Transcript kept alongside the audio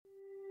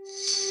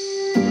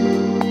So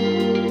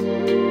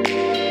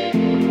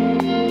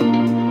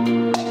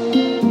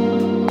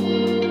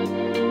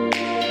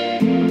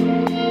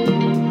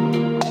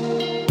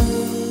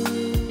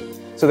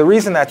the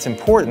reason that's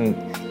important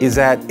is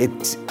that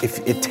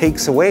it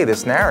takes away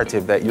this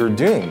narrative that you're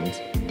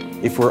doomed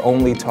if we're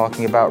only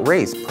talking about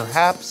race.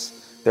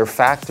 Perhaps there are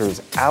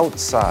factors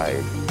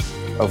outside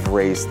of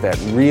race that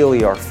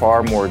really are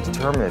far more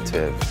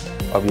determinative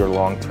of your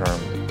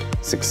long-term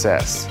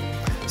success.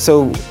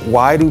 So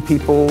why do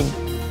people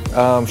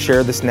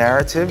share this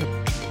narrative?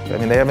 I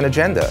mean, they have an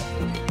agenda.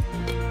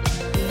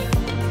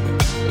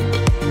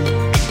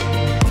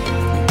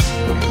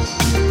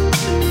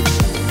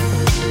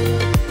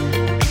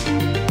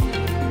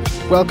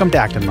 Welcome to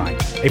Acton Line,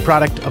 a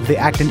product of the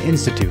Acton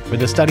Institute for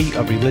the Study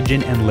of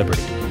Religion and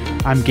Liberty.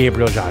 I'm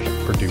Gabriel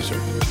Jaja, producer.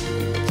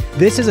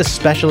 This is a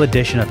special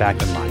edition of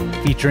Acton Line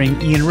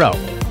featuring Ian Rowe,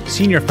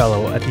 Senior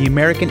Fellow at the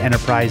American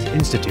Enterprise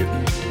Institute,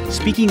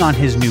 speaking on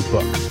his new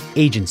book,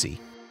 Agency.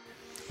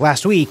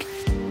 Last week,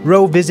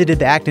 Rowe visited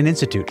the Acton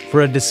Institute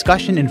for a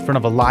discussion in front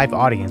of a live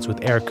audience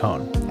with Eric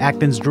Cohn,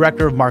 Acton's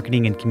Director of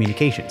Marketing and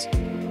Communications.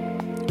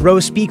 Rowe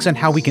speaks on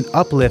how we can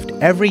uplift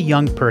every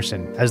young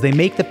person as they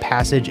make the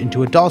passage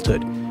into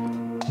adulthood,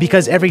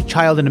 because every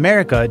child in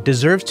America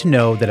deserves to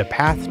know that a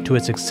path to a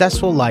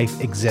successful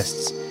life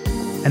exists,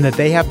 and that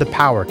they have the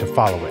power to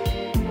follow it.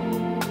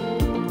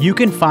 You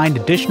can find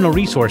additional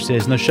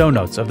resources in the show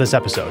notes of this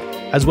episode,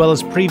 as well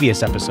as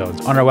previous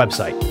episodes on our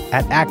website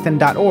at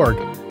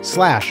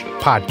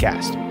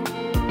acton.org/podcast.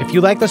 If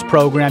you like this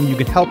program, you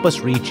can help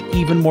us reach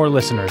even more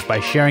listeners by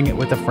sharing it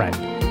with a friend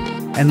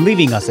and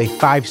leaving us a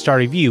 5-star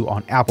review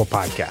on Apple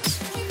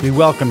Podcasts. We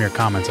welcome your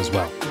comments as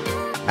well.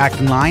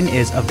 Acton Line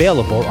is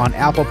available on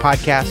Apple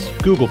Podcasts,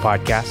 Google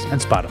Podcasts, and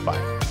Spotify.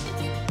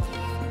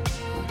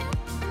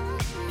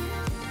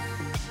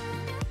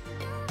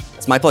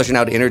 It's my pleasure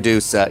now to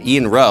introduce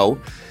Ian Rowe,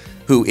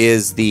 who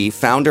is the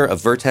founder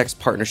of Vertex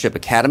Partnership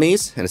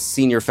Academies and a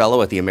senior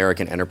fellow at the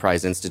American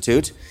Enterprise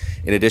Institute.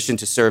 In addition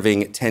to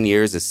serving 10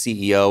 years as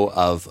CEO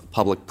of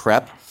Public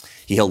Prep,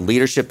 he held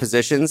leadership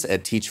positions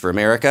at Teach for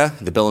America,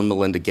 the Bill and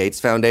Melinda Gates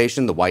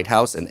Foundation, the White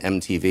House, and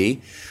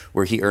MTV,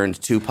 where he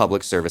earned 2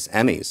 public service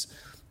Emmys.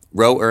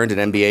 Rowe earned an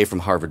MBA from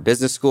Harvard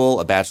Business School,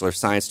 a Bachelor of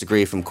Science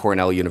degree from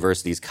Cornell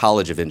University's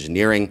College of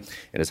Engineering,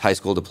 and his high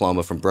school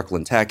diploma from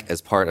Brooklyn Tech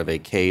as part of a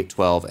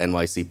K-12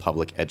 NYC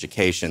public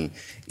education.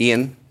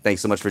 Ian,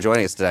 thanks so much for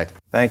joining us today.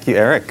 Thank you,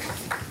 Eric.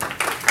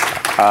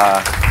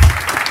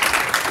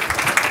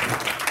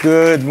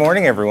 Good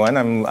morning, everyone.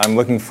 I'm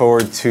looking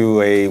forward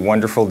to a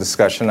wonderful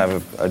discussion. I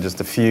have just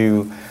a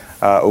few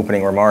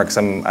opening remarks.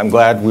 I'm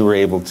glad we were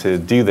able to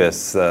do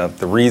this. The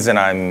reason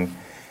I'm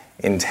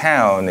in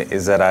town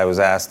is that I was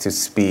asked to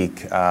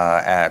speak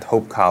at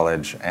Hope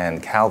College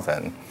and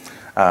Calvin,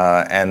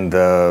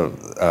 so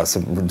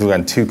we're doing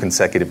on 2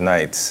 consecutive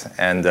nights.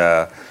 And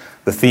the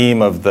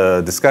theme of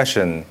the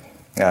discussion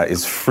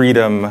is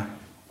freedom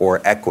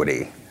or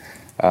equity.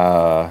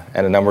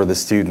 And a number of the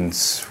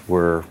students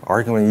were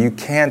arguing, you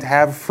can't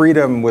have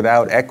freedom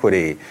without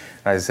equity.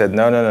 And I said,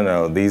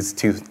 no. These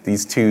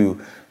two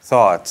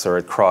thoughts are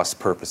at cross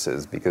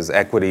purposes, because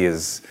equity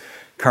is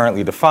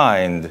currently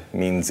defined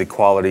means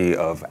equality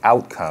of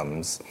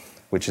outcomes,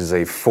 which is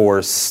a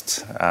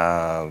forced,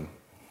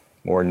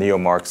 more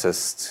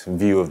neo-Marxist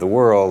view of the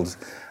world.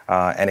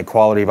 And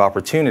equality of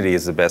opportunity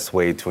is the best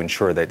way to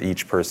ensure that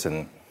each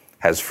person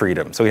has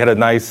freedom. So we had a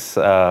nice,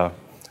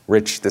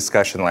 rich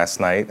discussion last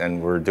night, and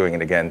we're doing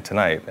it again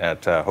tonight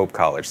at Hope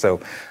College.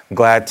 So I'm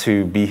glad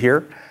to be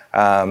here.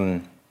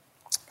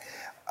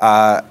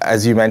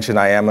 As you mentioned,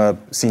 I am a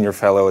senior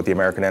fellow at the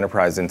American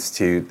Enterprise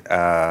Institute.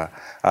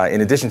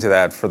 In addition to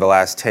that, for the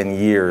last 10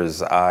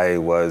 years, I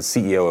was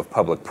CEO of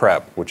Public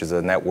Prep, which is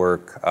a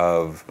network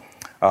of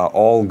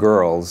all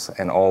girls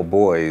and all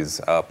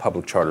boys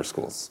public charter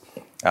schools,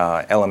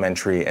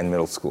 elementary and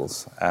middle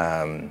schools.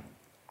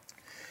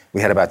 We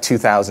had about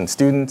 2,000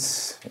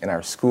 students in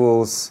our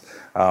schools,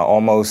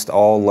 almost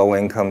all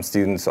low-income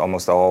students,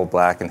 almost all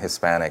Black and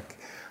Hispanic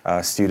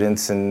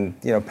students, and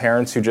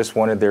parents who just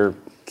wanted their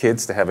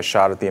kids to have a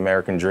shot at the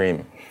American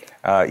dream.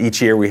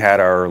 Each year we had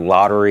our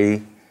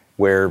lottery,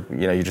 where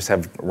you just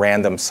have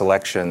random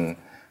selection,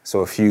 so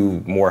a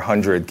few more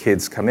hundred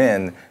kids come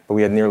in, but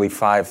we had nearly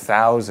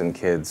 5,000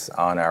 kids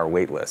on our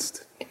wait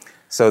list.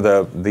 So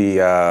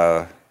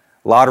the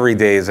lottery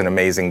day is an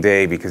amazing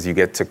day because you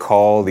get to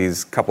call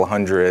these couple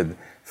hundred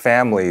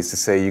families to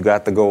say you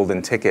got the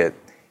golden ticket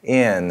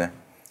in,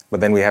 but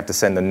then we have to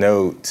send a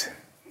note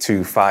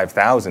to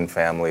 5,000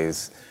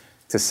 families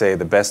to say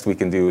the best we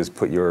can do is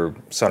put your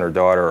son or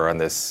daughter on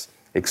this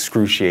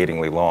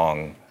excruciatingly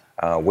long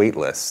wait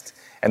list.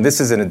 And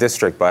this is in a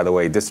district, by the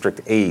way, District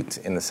 8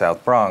 in the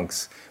South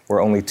Bronx, where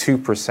only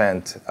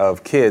 2%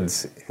 of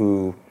kids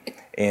who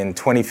in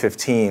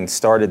 2015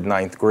 started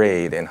 9th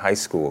grade in high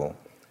school,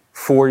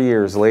 4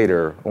 years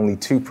later, only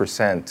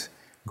 2%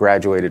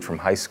 graduated from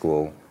high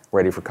school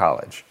ready for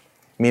college,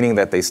 meaning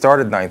that they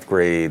started 9th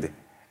grade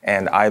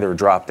and either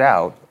dropped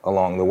out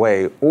along the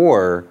way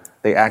or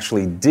they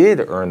actually did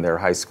earn their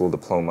high school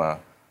diploma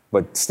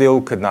but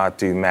still could not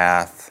do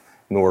math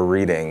nor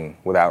reading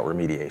without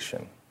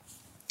remediation.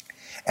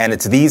 And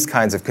it's these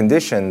kinds of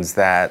conditions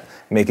that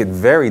make it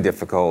very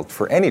difficult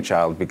for any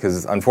child,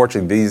 because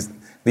unfortunately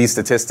these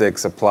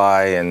statistics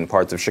apply in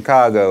parts of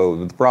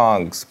Chicago, the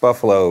Bronx,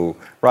 Buffalo,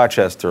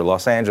 Rochester,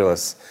 Los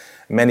Angeles,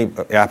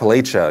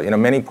 Appalachia,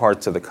 many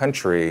parts of the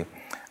country.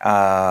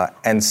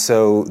 And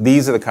so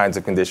these are the kinds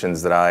of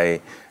conditions that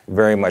I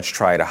very much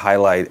try to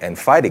highlight and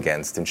fight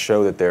against and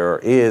show that there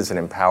is an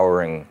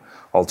empowering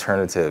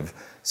alternative.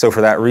 So for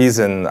that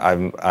reason,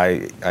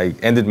 I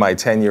ended my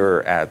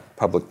tenure at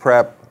public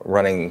prep,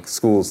 running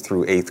schools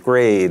through 8th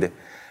grade,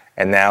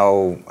 and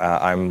now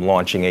I'm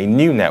launching a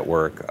new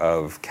network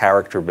of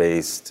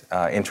character-based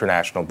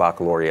international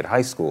baccalaureate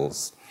high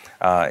schools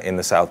in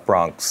the South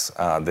Bronx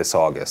this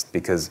August.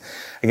 Because,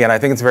 again, I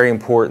think it's very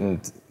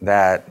important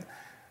that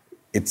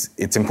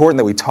it's important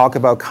that we talk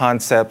about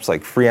concepts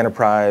like free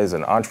enterprise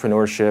and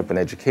entrepreneurship and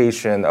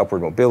education,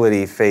 upward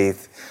mobility,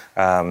 faith.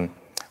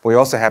 We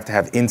also have to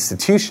have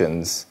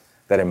institutions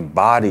that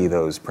embody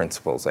those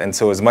principles. And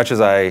so as much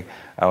as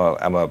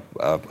I'm a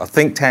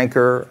think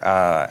tanker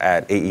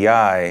at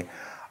AEI,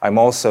 I'm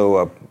also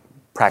a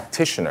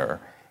practitioner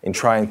in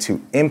trying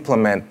to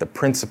implement the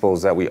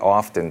principles that we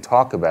often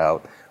talk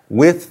about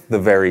with the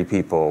very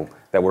people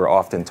that we're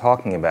often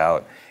talking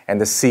about, and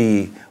to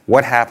see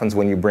what happens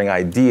when you bring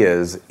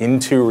ideas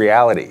into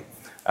reality.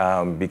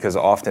 Because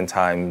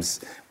oftentimes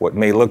what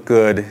may look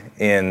good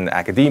in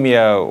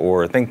academia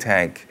or a think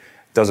tank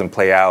doesn't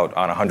play out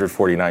on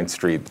 149th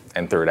Street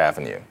and 3rd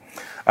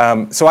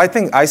Avenue. So I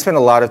think I spend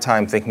a lot of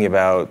time thinking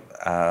about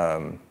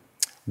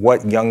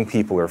what young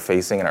people are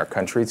facing in our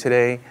country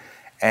today.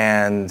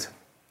 And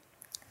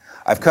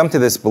I've come to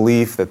this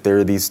belief that there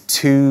are these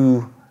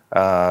two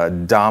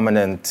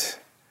dominant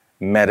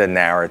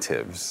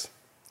meta-narratives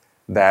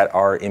that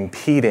are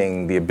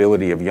impeding the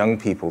ability of young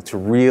people to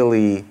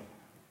really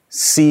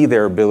see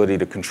their ability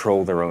to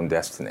control their own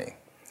destiny.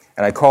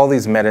 And I call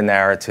these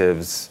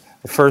meta-narratives,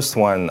 the first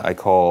one I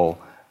call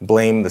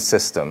blame the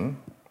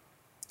system,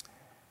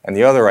 and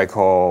the other I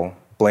call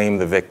blame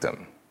the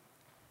victim.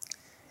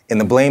 In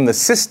the blame the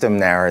system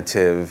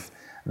narrative,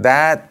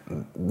 that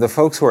the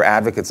folks who are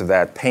advocates of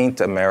that paint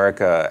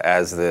America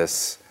as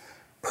this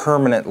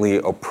permanently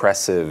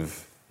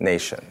oppressive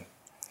nation,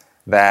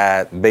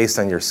 that based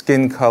on your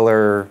skin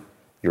color,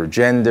 your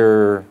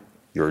gender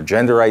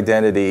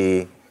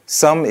identity,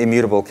 some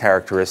immutable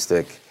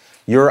characteristic,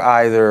 you're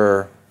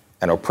either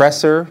an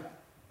oppressor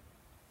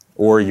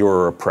or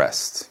you're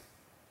oppressed.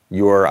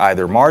 You're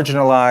either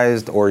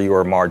marginalized or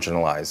you're a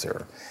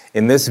marginalizer.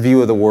 In this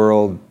view of the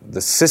world,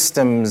 the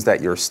systems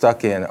that you're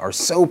stuck in are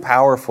so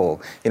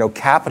powerful.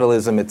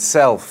 Capitalism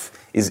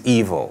itself is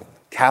evil.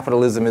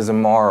 Capitalism is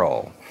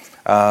immoral.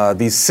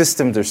 These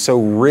systems are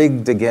so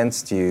rigged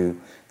against you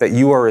that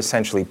you are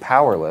essentially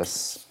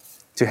powerless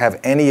to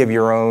have any of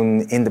your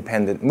own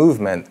independent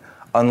movement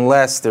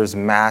unless there's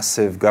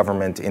massive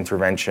government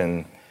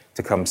intervention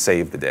to come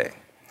save the day.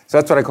 So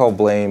that's what I call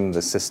blame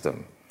the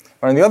system.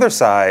 On the other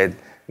side,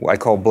 I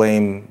call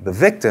blame the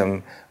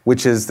victim,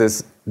 which is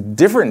this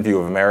different view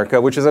of America,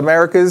 which is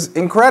America's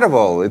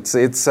incredible. It's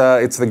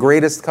the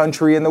greatest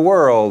country in the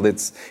world.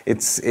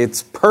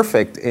 It's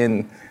perfect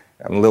I'm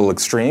a little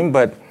extreme,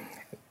 but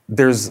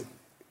there's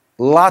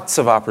lots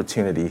of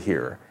opportunity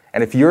here.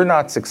 And if you're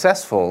not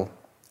successful,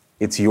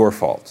 it's your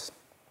fault.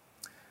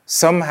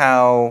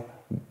 Somehow,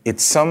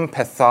 it's some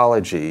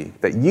pathology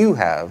that you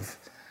have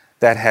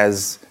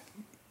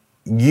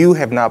you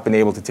have not been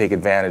able to take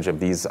advantage of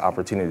these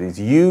opportunities.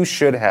 You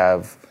should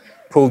have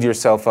pulled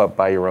yourself up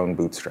by your own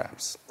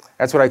bootstraps.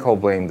 That's what I call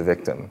blame the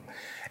victim.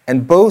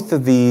 And both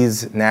of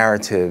these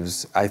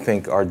narratives, I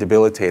think, are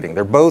debilitating.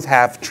 They're both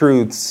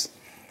half-truths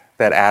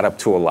that add up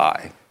to a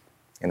lie,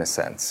 in a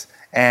sense.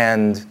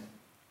 And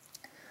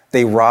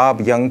they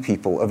rob young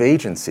people of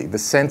agency, the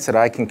sense that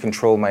I can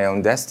control my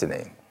own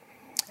destiny.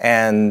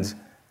 And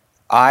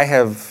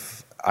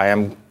I've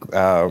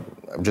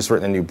just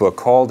written a new book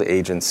called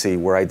Agency,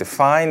 where I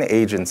define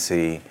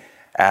agency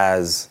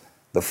as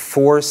the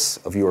force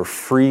of your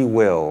free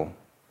will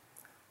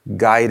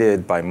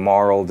guided by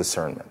moral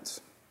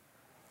discernment.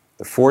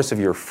 The force of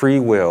your free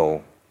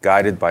will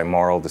guided by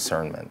moral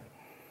discernment.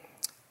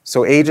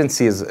 So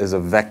agency is a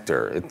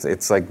vector.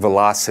 It's like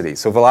velocity.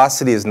 So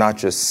velocity is not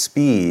just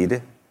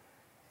speed,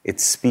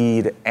 it's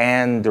speed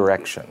and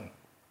direction,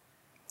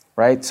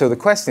 right? So the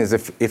question is,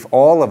 if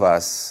all of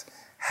us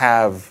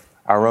have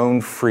our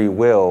own free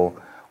will,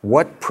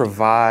 what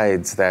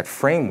provides that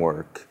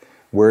framework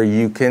where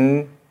you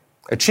can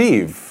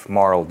achieve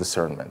moral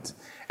discernment?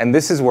 And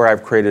this is where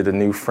I've created a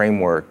new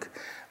framework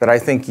that I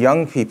think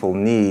young people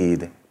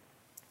need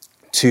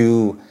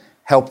to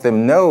help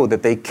them know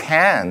that they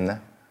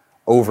can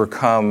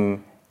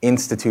overcome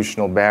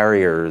institutional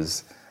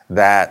barriers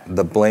that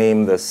the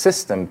blame the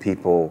system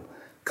people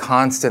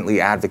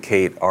constantly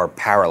advocate are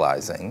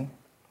paralyzing.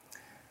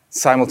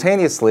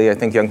 Simultaneously, I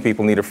think young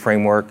people need a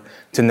framework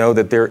to know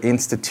that there are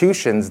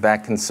institutions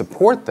that can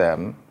support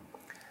them,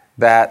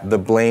 that the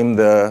blame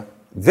the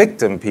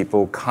victim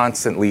people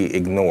constantly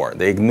ignore.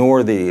 They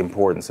ignore the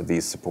importance of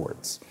these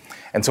supports.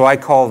 And so I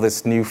call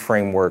this new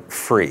framework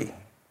FREE: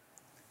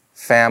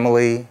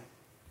 family,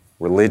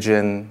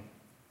 religion,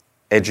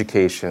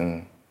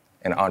 education,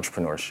 and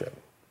entrepreneurship.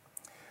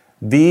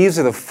 These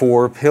are the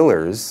 4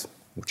 pillars,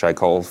 which I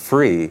call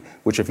FREE,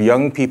 which if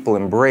young people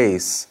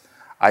embrace,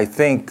 I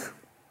think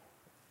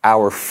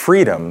our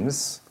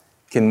freedoms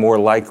can more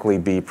likely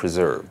be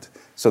preserved.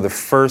 So the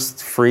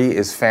first FREE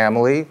is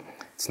family.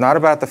 It's not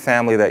about the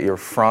family that you're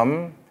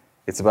from,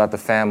 it's about the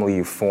family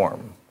you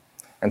form.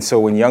 And so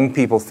when young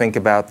people think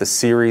about the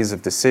series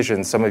of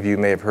decisions, some of you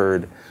may have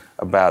heard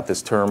about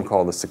this term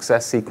called the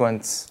success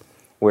sequence,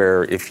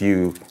 where if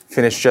you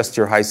finish just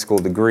your high school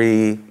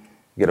degree,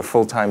 you get a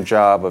full-time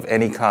job of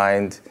any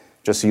kind,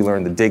 just so you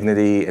learn the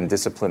dignity and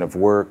discipline of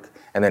work,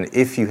 and then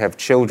if you have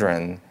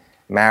children,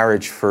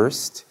 marriage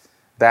first,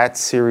 that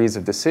series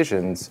of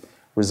decisions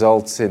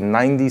results in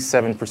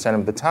 97%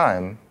 of the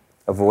time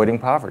avoiding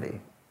poverty.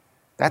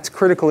 That's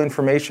critical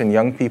information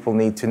young people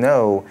need to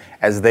know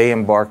as they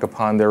embark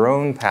upon their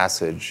own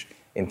passage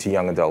into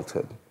young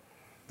adulthood.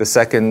 The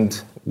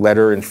second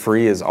letter in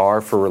FREE is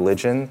R for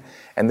religion,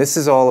 and this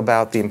is all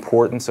about the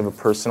importance of a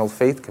personal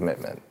faith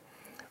commitment.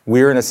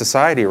 We're in a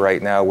society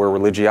right now where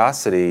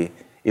religiosity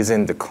is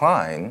in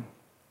decline,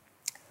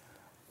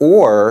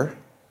 or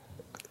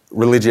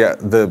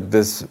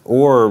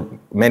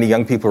many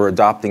young people are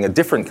adopting a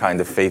different kind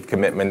of faith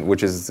commitment,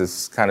 which is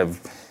this kind of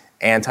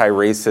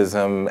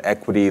anti-racism,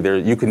 equity.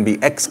 You can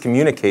be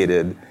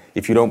excommunicated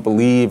if you don't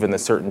believe in the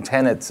certain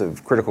tenets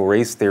of critical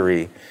race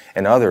theory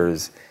and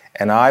others.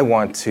 And I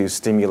want to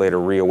stimulate a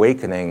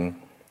reawakening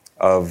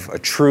of a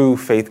true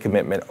faith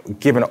commitment,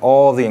 given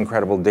all the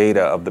incredible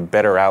data of the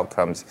better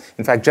outcomes.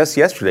 In fact, just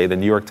yesterday, the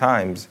New York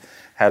Times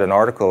had an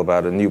article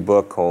about a new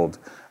book called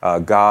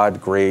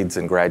God, Grades,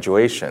 and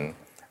Graduation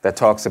that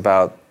talks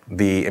about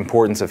the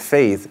importance of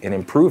faith in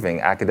improving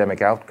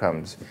academic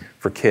outcomes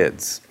for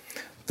kids.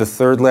 The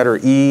third letter,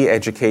 E,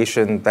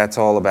 education, that's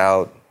all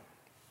about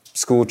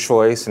school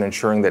choice and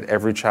ensuring that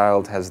every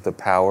child has the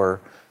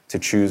power to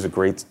choose a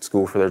great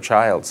school for their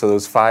child. So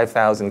those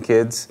 5,000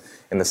 kids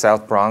in the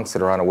South Bronx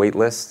that are on a wait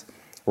list,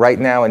 right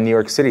now in New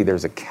York City,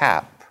 there's a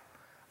cap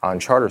on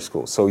charter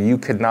schools. So you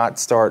could not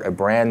start a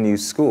brand new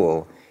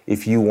school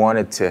if you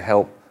wanted to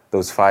help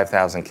those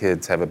 5,000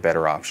 kids have a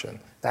better option.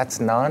 That's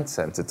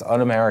nonsense. It's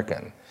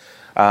un-American.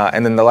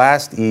 And then the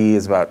last E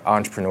is about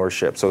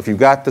entrepreneurship. So if you've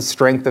got the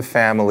strength of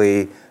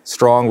family,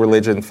 strong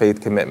religion,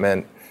 faith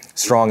commitment,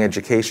 strong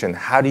education,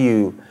 how do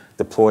you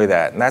deploy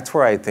that? And that's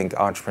where I think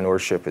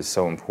entrepreneurship is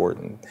so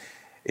important.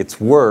 It's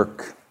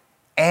work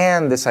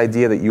and this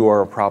idea that you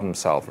are a problem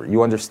solver.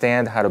 You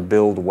understand how to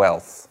build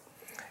wealth.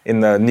 In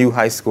the new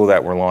high school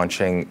that we're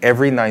launching,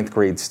 every 9th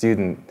grade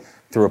student,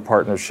 through a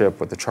partnership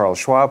with the Charles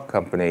Schwab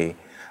Company,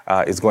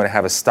 is going to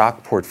have a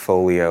stock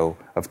portfolio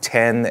of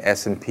 10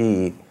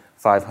 S&P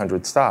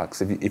 500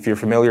 stocks. If you're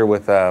familiar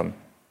with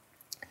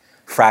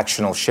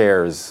fractional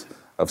shares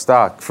of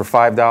stock, for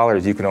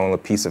 $5 you can own a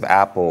piece of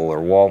Apple or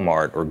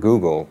Walmart or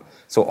Google.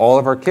 So all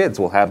of our kids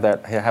will have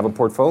a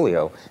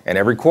portfolio, and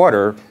every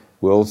quarter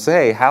we'll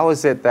say, how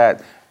is it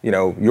that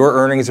your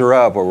earnings are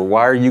up, or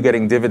why are you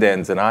getting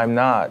dividends and I'm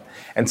not?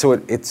 And so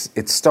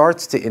it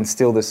starts to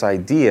instill this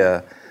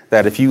idea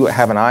that if you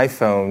have an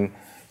iPhone,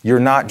 you're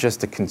not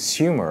just a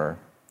consumer,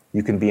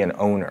 you can be an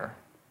owner.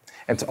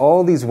 And to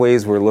all these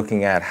ways we're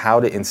looking at how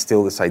to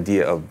instill this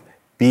idea of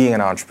being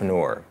an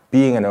entrepreneur,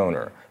 being an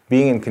owner,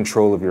 being in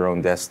control of your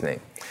own destiny.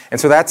 And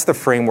so that's the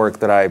framework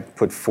that I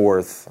put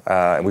forth,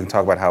 and we can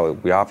talk about how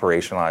we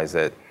operationalize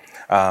it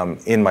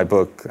in my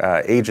book,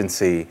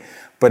 Agency.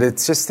 But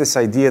it's just this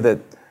idea that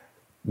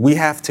we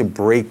have to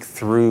break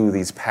through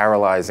these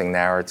paralyzing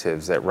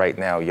narratives that right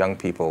now young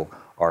people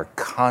are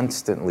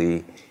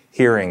constantly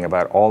hearing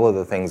about all of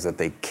the things that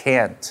they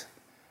can't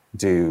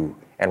do,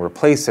 and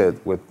replace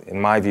it with, in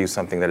my view,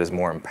 something that is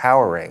more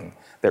empowering,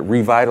 that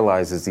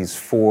revitalizes these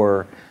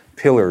 4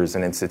 pillars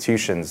and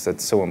institutions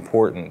that's so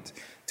important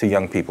to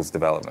young people's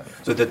development.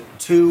 So the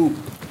 2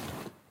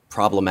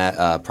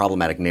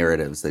 problematic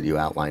narratives that you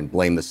outlined,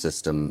 blame the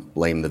system,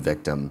 blame the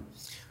victim,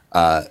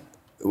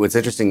 what's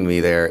interesting to me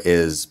there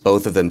is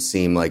both of them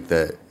seem like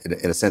in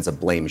a sense, a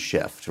blame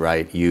shift,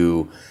 right?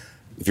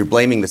 If you're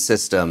blaming the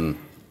system,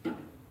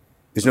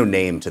 there's no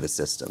name to the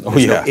system.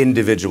 There's no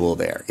individual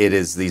there. It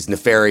is these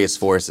nefarious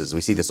forces.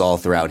 We see this all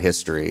throughout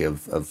history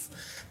of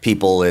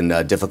people in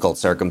difficult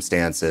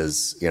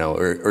circumstances,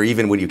 or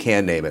even when you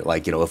can name it,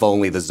 like, if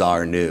only the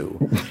czar knew.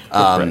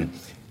 Right.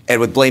 And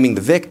with blaming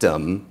the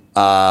victim,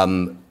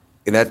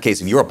 in that case,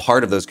 if you're a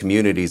part of those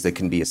communities that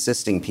can be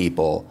assisting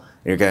people,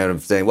 and you're kind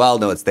of saying, well,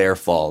 no, it's their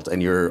fault,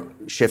 and you're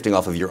shifting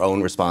off of your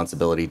own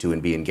responsibility to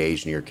be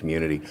engaged in your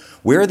community.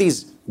 Where are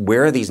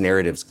these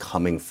narratives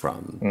coming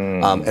from?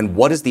 And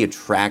what is the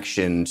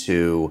attraction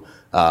to,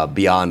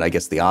 beyond, I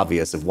guess, the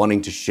obvious, of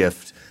wanting to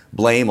shift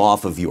blame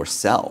off of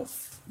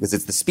yourself? Because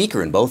it's the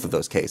speaker in both of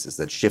those cases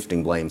that's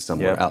shifting blame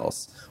somewhere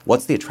else.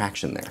 What's the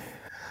attraction there?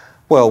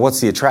 Well,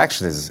 what's the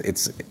attraction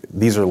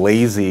these are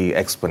lazy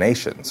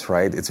explanations,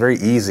 right? It's very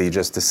easy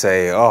just to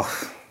say, oh,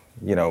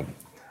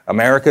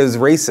 America is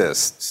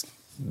racist.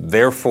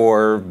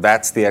 Therefore,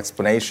 that's the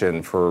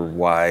explanation for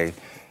why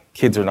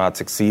kids are not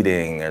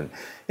succeeding. And,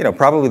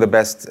 probably the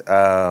best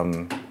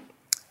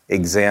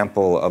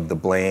example of the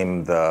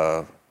blame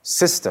the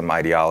system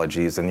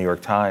ideology is the New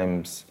York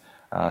Times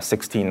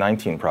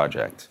 1619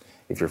 Project.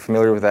 If you're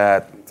familiar with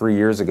that, 3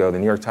 years ago, the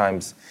New York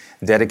Times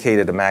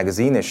dedicated a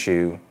magazine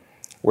issue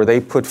where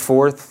they put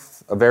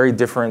forth a very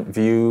different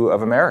view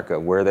of America,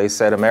 where they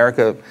said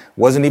America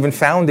wasn't even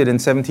founded in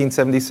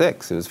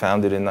 1776. It was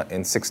founded in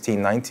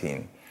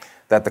 1619.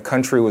 That the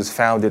country was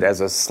founded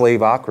as a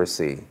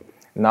slaveocracy,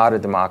 not a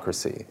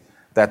democracy.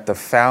 That the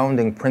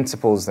founding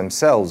principles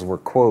themselves were,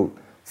 quote,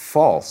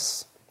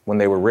 false when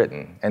they were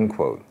written, end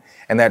quote.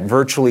 And that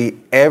virtually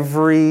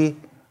every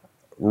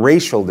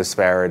racial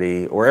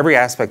disparity or every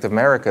aspect of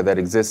America that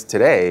exists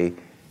today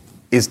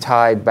is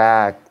tied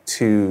back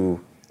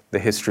to the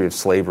history of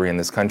slavery in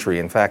this country.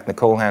 In fact,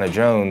 Nicole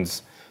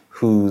Hannah-Jones,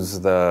 who's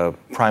the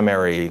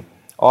primary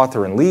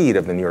author and lead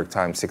of the New York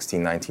Times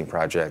 1619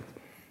 Project,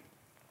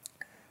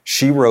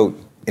 she wrote,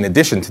 in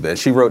addition to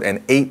this, she wrote an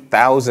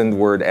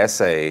 8,000-word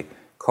essay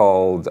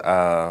called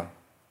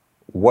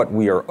What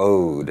We Are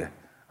Owed,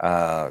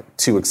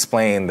 to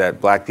explain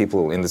that black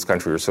people in this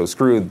country are so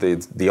screwed.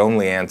 The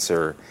only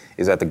answer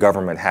is that the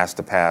government has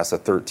to pass a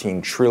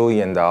 $13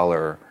 trillion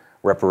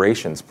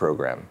reparations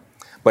program.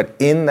 But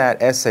in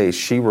that essay,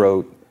 she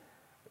wrote,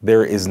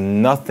 there is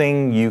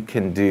nothing you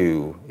can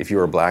do if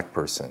you're a black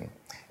person.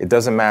 It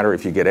doesn't matter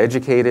if you get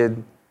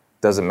educated,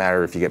 doesn't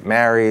matter if you get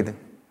married,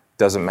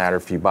 doesn't matter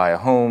if you buy a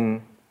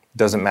home,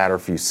 doesn't matter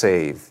if you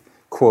save.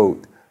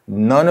 Quote,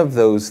 none of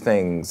those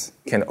things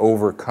can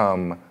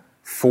overcome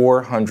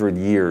 400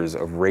 years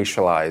of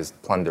racialized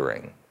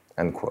plundering,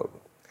 end quote.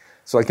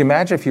 So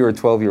imagine if you were a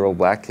 12-year-old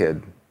black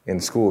kid in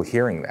school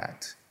hearing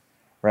that.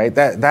 Right?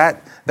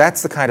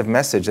 That's the kind of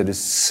message that is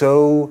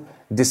so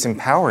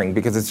disempowering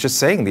because it's just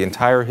saying the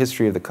entire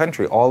history of the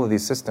country, all of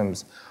these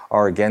systems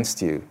are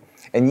against you.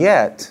 And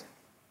yet,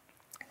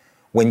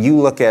 when you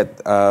look at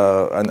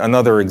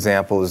another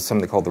example is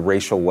something called the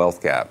racial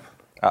wealth gap.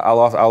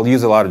 I'll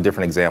use a lot of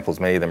different examples.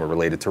 Many of them are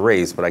related to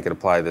race, but I could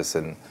apply this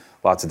in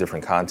lots of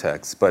different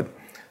contexts. But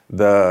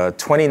the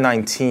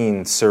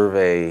 2019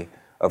 survey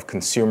of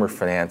consumer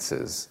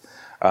finances,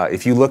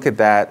 if you look at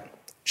that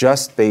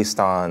just based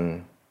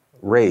on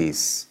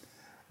race,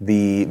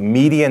 the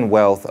median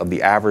wealth of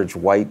the average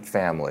white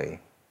family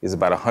is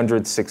about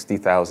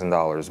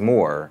 $160,000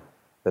 more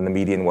than the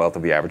median wealth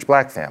of the average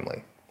black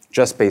family,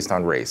 just based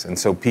on race. And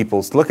so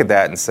people look at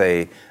that and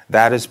say,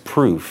 that is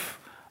proof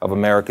of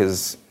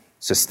America's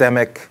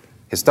systemic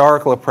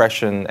historical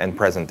oppression and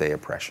present-day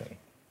oppression.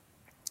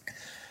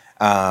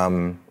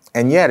 And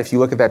yet, if you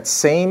look at that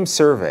same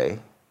survey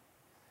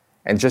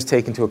and just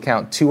take into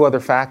account two other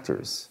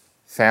factors,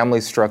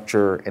 family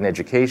structure and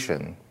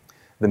education,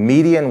 the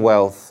median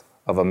wealth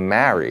of a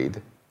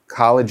married,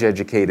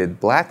 college-educated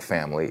black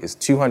family is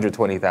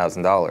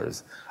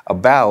 $220,000,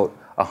 about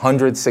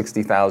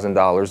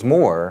 $160,000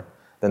 more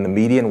than the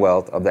median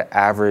wealth of the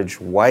average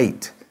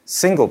white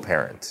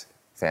single-parent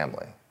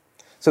family.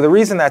 So the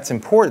reason that's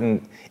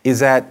important is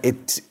that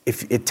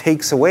it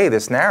takes away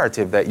this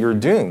narrative that you're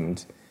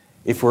doomed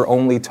if we're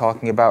only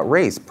talking about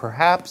race.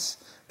 Perhaps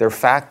there are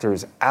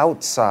factors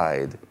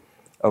outside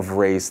of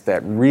race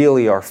that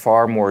really are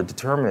far more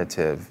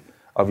determinative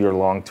of your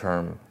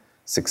long-term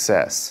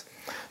success.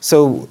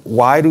 So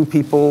why do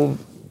people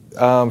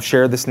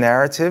share this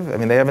narrative? I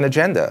mean, they have an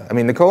agenda. I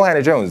mean, Nicole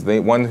Hannah-Jones, the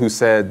one who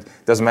said,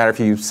 doesn't matter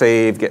if you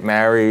save, get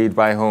married,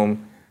 buy a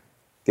home,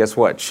 guess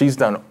what? She's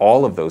done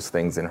all of those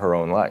things in her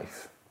own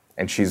life,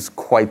 and she's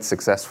quite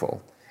successful.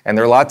 And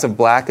there are lots of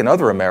black and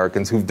other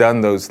Americans who've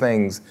done those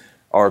things,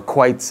 are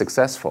quite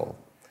successful.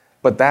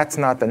 But that's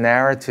not the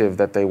narrative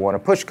that they want to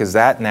push, because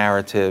that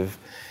narrative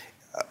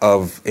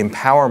of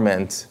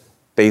empowerment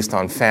based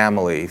on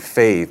family,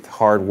 faith,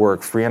 hard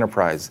work, free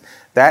enterprise,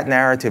 that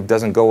narrative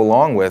doesn't go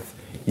along with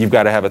you've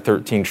got to have a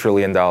 $13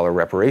 trillion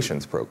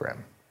reparations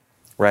program,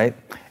 right?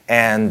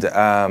 And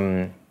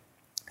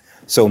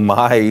so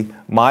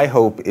my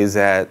hope is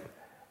that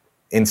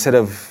instead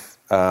of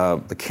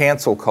the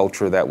cancel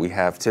culture that we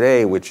have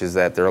today, which is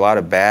that there are a lot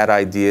of bad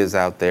ideas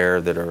out there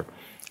that are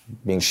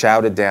being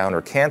shouted down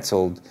or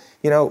canceled,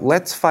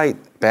 let's fight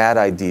bad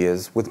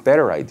ideas with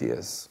better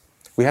ideas.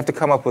 We have to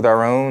come up with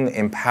our own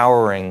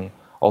empowering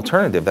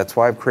alternative. That's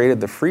why I've created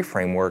the free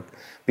framework,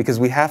 because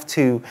we have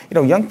to,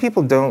 young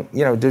people don't,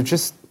 they're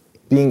just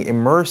being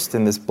immersed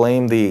in this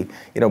blame the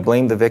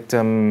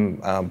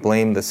victim,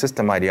 blame the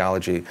system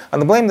ideology. On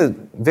the blame the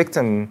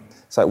victim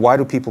side, why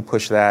do people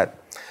push that?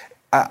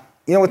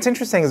 What's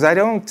interesting is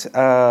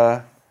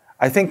I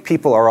think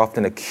people are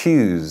often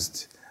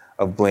accused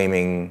of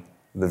blaming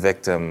the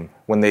victim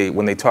when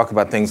they talk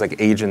about things like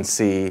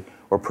agency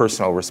or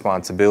personal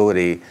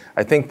responsibility.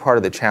 I think part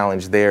of the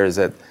challenge there is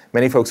that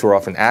many folks who are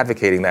often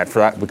advocating that,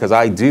 because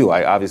I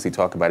obviously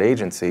talk about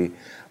agency,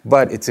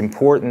 but it's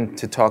important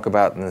to talk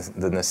about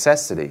the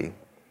necessity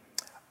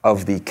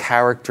of the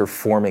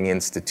character-forming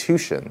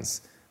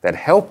institutions that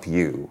help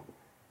you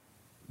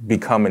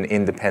become an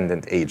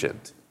independent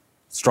agent.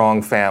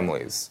 Strong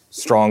families,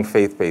 strong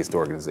faith-based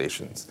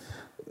organizations,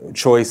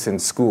 choice in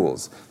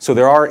schools. So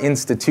there are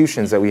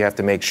institutions that we have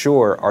to make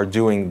sure are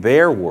doing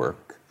their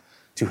work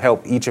to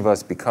help each of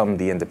us become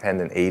the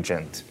independent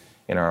agent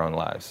in our own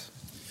lives.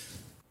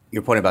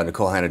 Your point about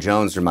Nikole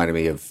Hannah-Jones reminded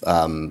me of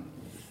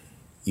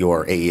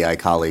your AEI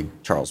colleague,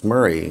 Charles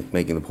Murray,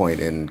 making the point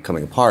in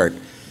Coming Apart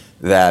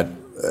that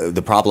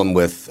the problem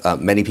with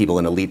many people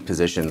in elite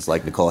positions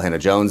like Nikole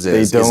Hannah-Jones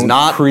is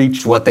not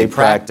preach what they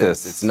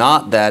practice. It's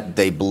not that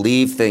they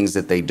believe things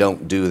that they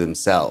don't do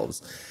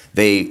themselves.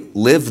 They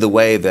live the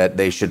way that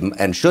they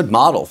should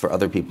model for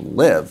other people to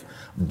live.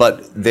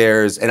 But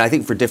and I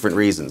think for different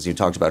reasons. You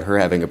talked about her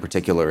having a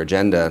particular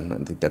agenda, and I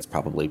think that's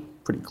probably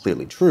pretty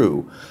clearly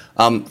true.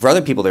 For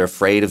other people, they're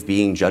afraid of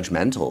being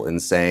judgmental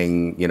and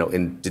saying,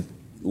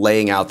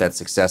 laying out that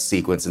success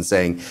sequence and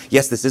saying,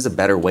 yes, this is a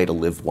better way to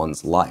live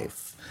one's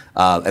life.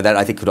 And that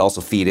I think could also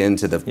feed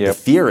into the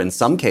fear in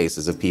some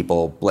cases of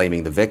people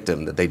blaming the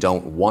victim, that they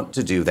don't want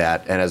to do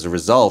that. And as a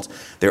result,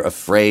 they're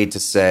afraid to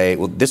say,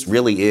 well, this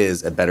really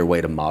is a better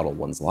way to model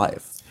one's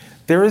life.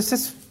 There's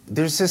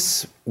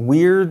this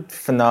weird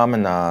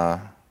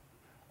phenomena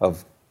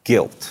of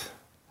guilt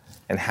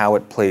and how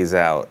it plays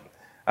out.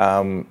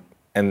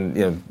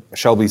 And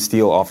Shelby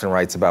Steele often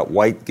writes about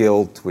white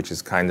guilt, which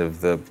is kind of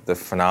the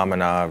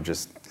phenomena of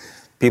just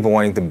people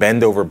wanting to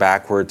bend over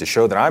backward to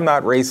show that I'm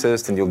not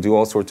racist, and you'll do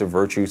all sorts of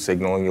virtue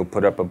signaling. You'll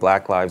put up a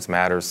Black Lives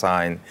Matter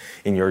sign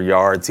in your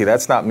yard. See,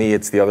 that's not me,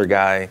 it's the other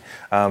guy.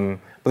 But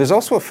there's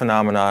also a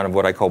phenomenon of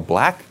what I call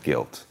black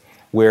guilt,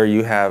 where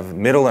you have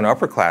middle and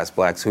upper class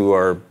blacks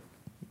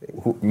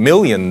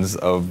millions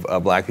of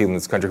black people in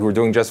this country who are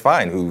doing just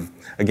fine, who've,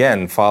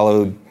 again,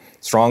 followed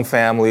strong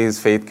families,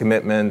 faith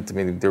commitment. I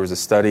mean, there was a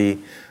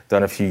study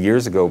done a few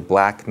years ago,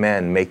 Black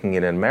Men Making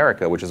It in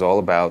America, which is all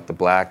about the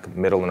black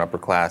middle and upper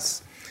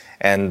class.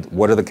 And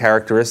what are the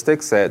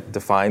characteristics that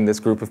define this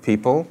group of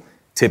people?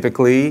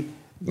 Typically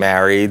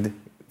married,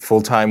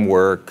 full-time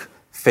work,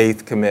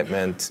 faith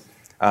commitment,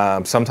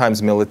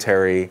 sometimes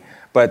military.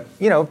 But,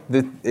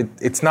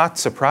 it's not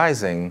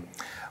surprising.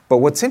 But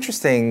what's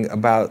interesting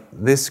about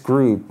this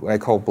group, I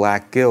call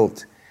black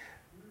guilt,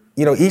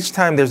 each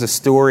time there's a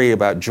story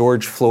about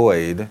George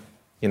Floyd,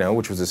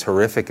 which was this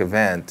horrific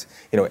event,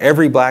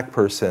 every black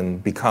person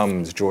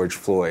becomes George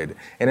Floyd.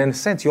 And in a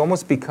sense,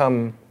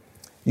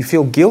 you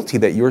feel guilty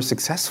that you're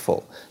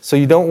successful. So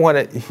you don't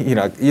want to,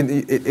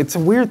 it's a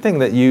weird thing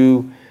that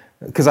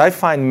because I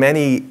find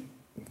many,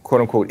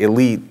 quote unquote,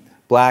 elite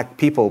black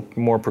people,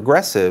 more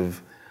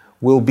progressive,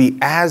 will be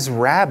as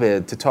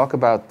rabid to talk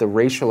about the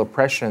racial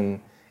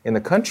oppression in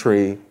the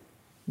country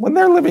when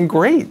they're living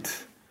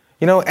great.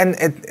 And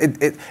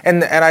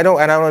I don't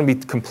want to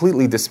be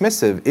completely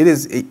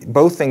dismissive.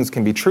 Both things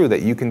can be true,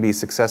 that you can be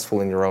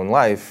successful in your own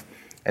life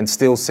and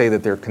still say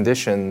that there are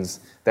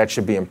conditions that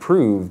should be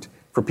improved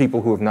for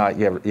people who have not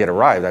yet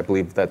arrived. I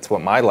believe that's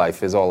what my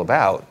life is all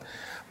about.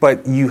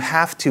 But you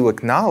have to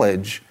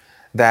acknowledge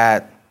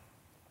that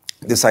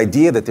this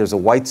idea that there's a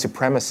white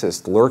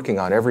supremacist lurking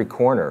on every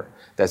corner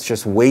that's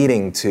just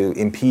waiting to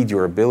impede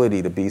your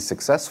ability to be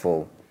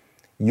successful,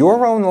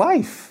 your own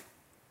life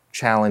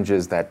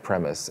challenges that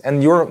premise.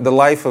 And the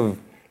life of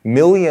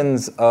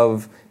millions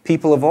of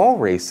people of all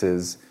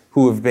races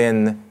who have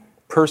been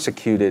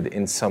persecuted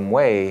in some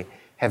way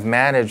have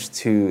managed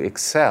to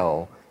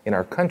excel in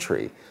our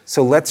country.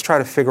 So let's try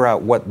to figure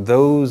out what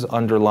those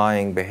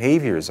underlying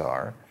behaviors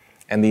are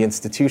and the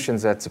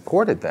institutions that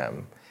supported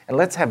them. And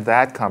let's have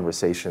that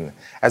conversation,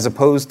 as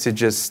opposed to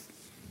just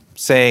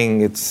saying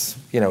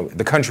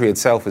the country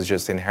itself is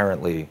just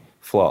inherently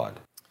flawed.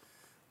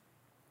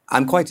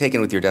 I'm quite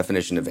taken with your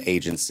definition of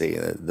agency,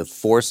 the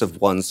force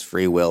of one's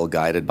free will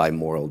guided by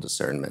moral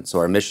discernment. So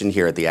our mission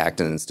here at the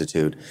Acton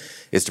Institute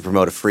is to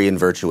promote a free and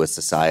virtuous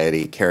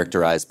society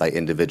characterized by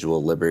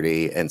individual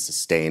liberty and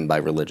sustained by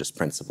religious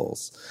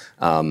principles.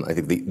 I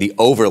think the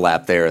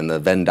overlap there in the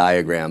Venn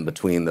diagram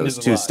between those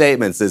two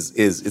statements is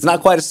it's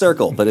not quite a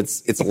circle, but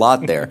it's a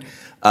lot there.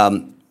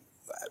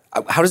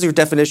 How does your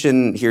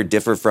definition here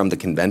differ from the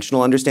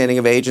conventional understanding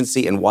of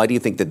agency, and why do you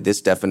think that this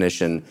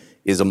definition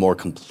is a more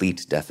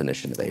complete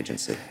definition of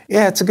agency?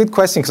 Yeah, it's a good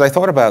question, because I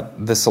thought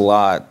about this a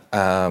lot.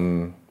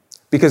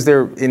 Because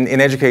in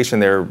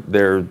education,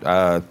 there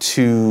are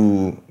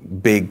two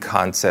big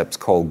concepts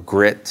called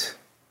grit,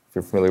 if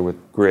you're familiar with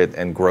grit,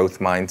 and growth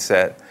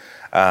mindset.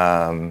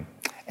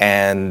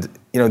 And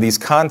these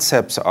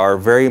concepts are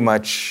very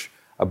much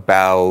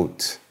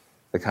about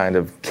the kind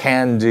of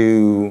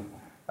can-do,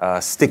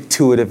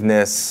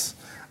 stick-to-itiveness,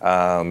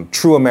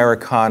 true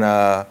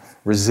Americana,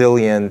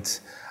 resilient,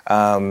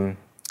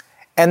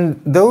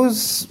 and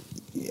those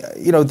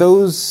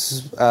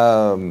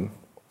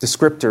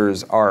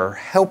descriptors are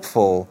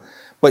helpful,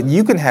 but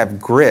you can have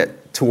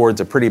grit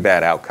towards a pretty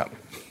bad outcome,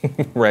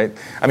 right?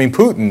 I mean,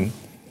 Putin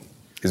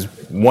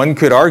one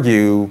could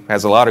argue,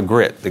 has a lot of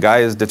grit. The guy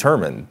is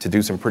determined to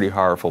do some pretty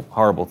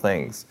horrible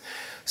things.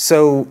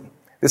 So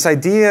this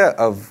idea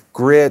of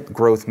grit,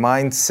 growth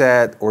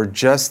mindset, or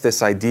just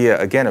this idea,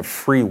 again, of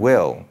free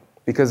will,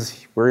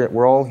 because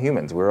we're all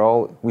humans.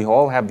 We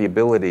all have the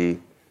ability,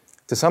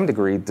 to some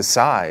degree,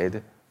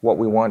 decide what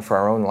we want for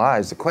our own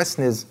lives. The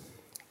question is,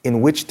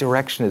 in which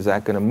direction is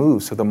that going to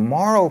move? So the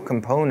moral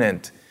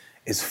component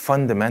is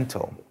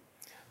fundamental.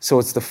 So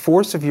it's the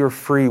force of your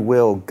free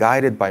will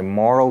guided by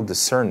moral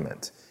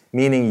discernment,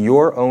 meaning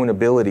your own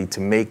ability to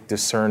make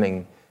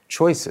discerning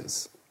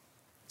choices.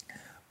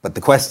 But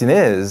the question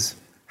is,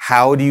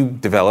 how do you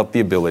develop the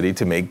ability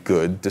to make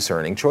good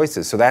discerning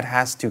choices? So that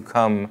has to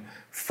come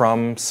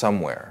from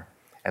somewhere.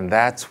 And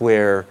that's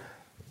where,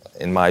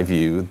 in my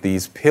view,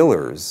 these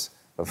pillars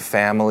of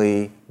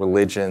family,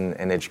 religion,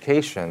 and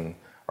education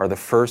are the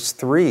first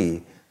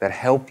three that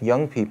help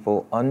young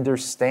people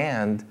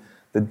understand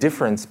the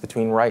difference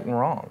between right and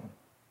wrong.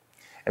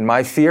 And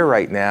my fear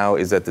right now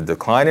is that the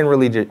decline in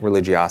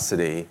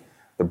religiosity,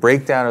 the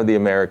breakdown of the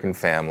American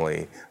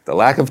family, the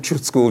lack of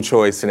school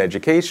choice and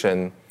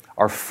education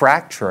are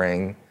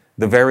fracturing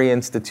the very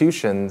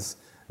institutions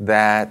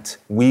that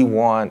we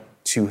want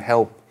to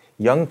help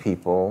young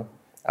people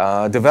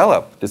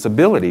develop this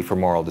ability for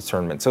moral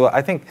discernment. So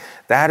I think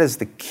that is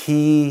the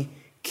key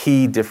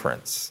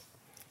difference.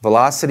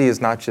 Velocity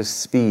is not just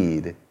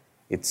speed,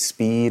 it's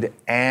speed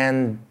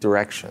and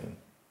direction.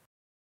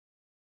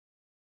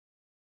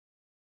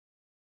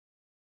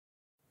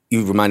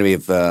 You reminded me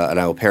of, and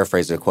I will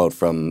paraphrase a quote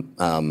from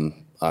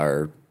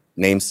our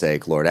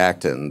namesake, Lord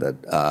Acton,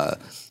 that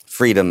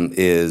freedom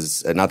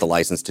is not the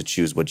license to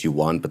choose what you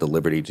want, but the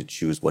liberty to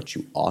choose what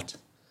you ought.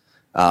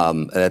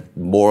 That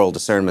moral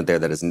discernment there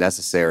that is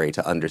necessary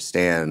to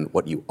understand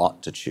what you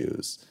ought to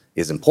choose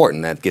is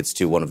important. That gets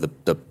to one of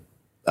the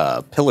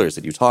pillars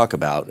that you talk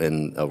about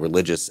in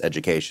religious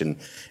education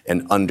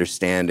and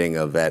understanding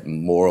of that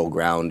moral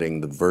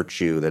grounding, the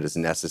virtue that is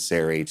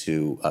necessary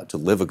to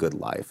live a good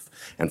life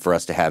and for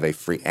us to have a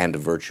free and a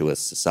virtuous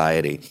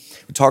society.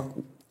 Talk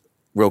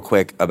real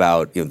quick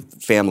about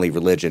family,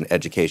 religion,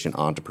 education,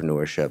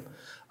 entrepreneurship.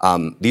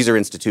 These are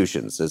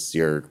institutions, as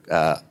your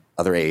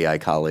other AEI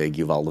colleague,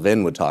 Yuval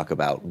Levin, would talk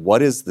about.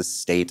 What is the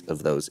state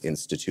of those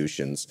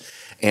institutions?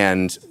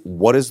 And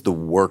what is the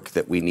work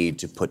that we need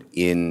to put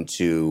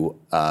into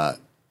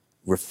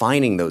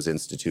refining those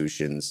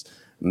institutions,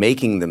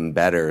 making them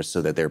better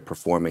so that they're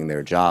performing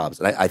their jobs?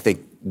 And I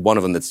think one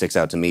of them that sticks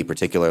out to me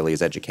particularly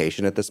is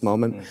education at this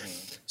moment.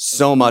 Mm-hmm.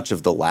 So much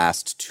of the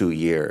last 2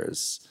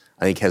 years,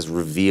 I think, has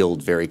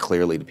revealed very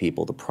clearly to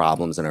people the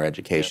problems in our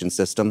education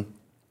system.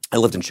 I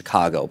lived in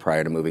Chicago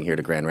prior to moving here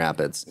to Grand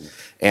Rapids,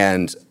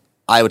 and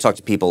I would talk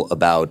to people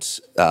about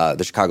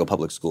the Chicago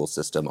public school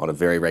system on a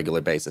very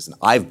regular basis. And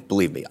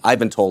believe me, I've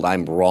been told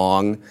I'm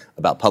wrong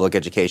about public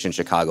education in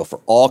Chicago for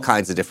all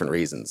kinds of different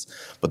reasons.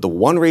 But the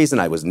one reason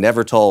I was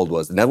never told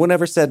was, no one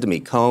ever said to me,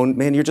 Cone,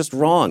 man, you're just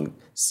wrong.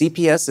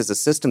 CPS is a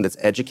system that's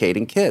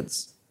educating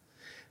kids.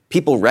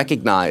 People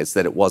recognized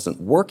that it wasn't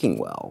working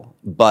well,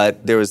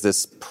 but there was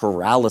this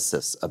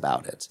paralysis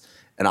about it.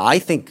 And I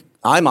think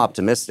I'm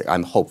optimistic.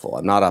 I'm hopeful.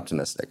 I'm not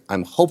optimistic.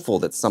 I'm hopeful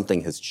that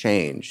something has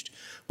changed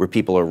where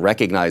people are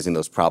recognizing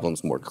those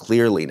problems more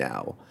clearly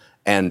now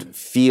and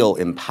feel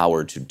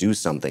empowered to do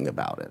something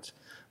about it.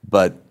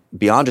 But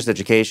beyond just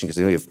education, because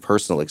we have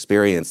personal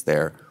experience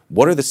there,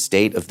 what are the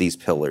state of these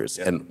pillars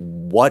and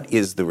what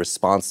is the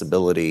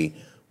responsibility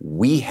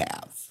we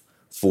have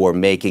for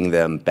making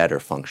them better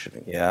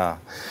functioning? Yeah.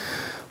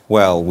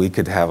 Well, we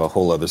could have a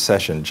whole other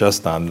session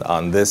just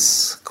on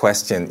this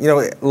question.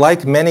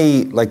 Like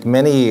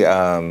many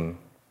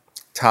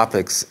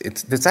topics,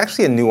 it's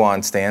actually a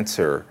nuanced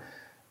answer.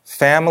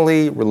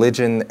 Family,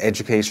 religion,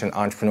 education,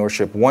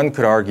 entrepreneurship, one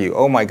could argue,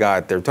 oh my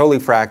God, they're totally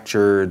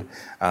fractured.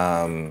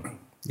 We're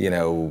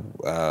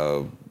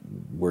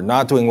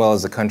not doing well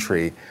as a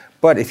country.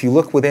 But if you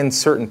look within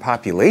certain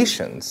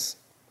populations,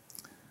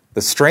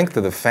 the strength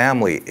of the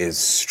family is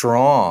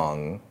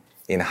strong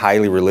in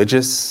highly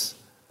religious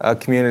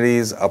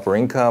communities, upper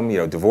income.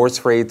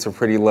 Divorce rates are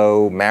pretty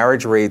low.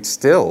 Marriage rates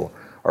still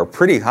are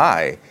pretty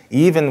high.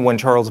 Even when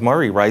Charles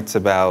Murray writes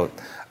about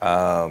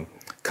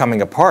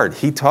coming apart,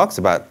 he talks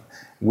about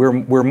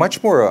we're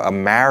much more a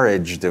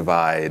marriage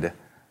divide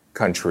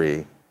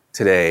country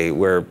today,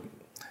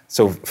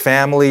 so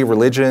family,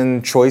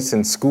 religion, choice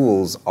in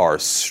schools are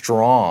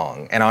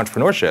strong, and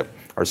entrepreneurship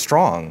are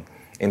strong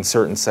in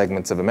certain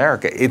segments of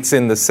America. It's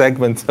in the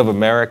segments of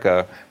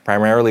America,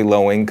 primarily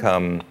low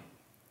income,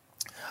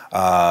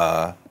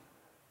 that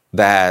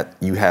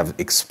you have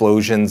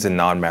explosions in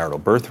non-marital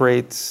birth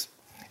rates,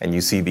 and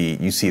you see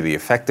the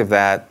effect of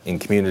that in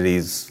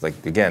communities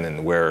like, again,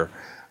 in where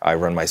I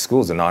run my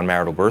schools, the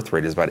non-marital birth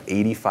rate is about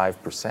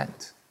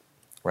 85%,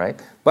 right?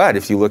 But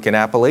if you look in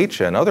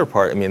Appalachia and other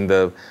parts,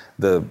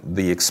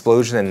 the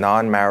explosion in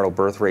non-marital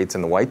birth rates in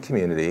the white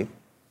community,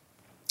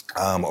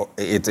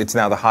 it's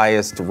now the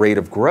highest rate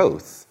of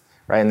growth,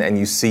 right? And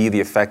you see the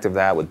effect of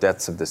that with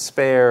deaths of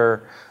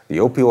despair, the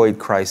opioid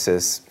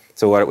crisis.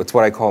 So it's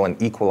what I call an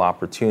equal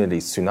opportunity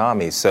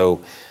tsunami.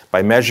 So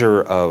by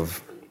measure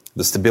of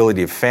the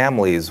stability of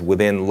families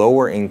within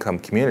lower income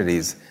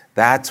communities,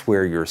 that's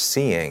where you're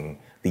seeing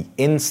the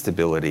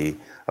instability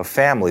of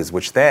families,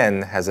 which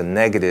then has a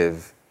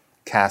negative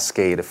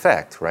cascade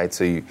effect, right?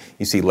 So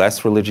you see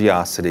less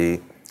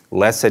religiosity,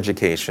 less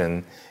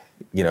education,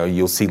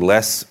 you'll see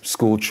less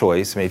school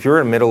choice. I mean, if you're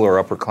a middle or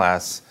upper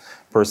class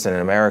person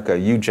in America,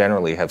 you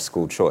generally have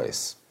school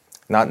choice.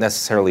 Not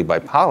necessarily by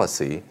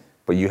policy,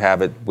 but you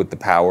have it with the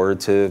power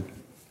to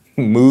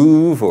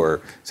move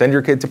or send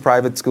your kid to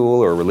private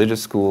school or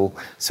religious school.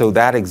 So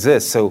that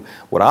exists. So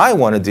what I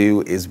want to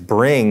do is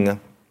bring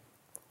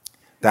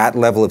that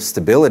level of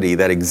stability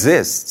that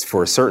exists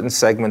for a certain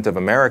segment of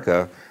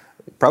America,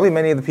 probably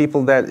many of the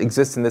people that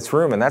exist in this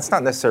room, and that's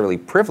not necessarily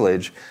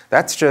privilege,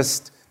 that's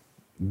just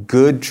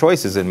good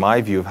choices in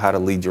my view of how to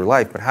lead your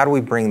life. But how do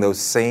we bring those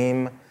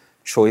same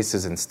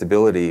choices and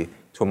stability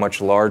to a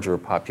much larger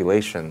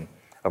population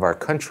of our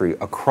country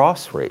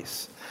across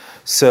race?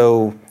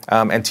 So,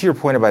 and to your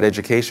point about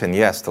education,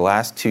 yes, the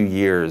last 2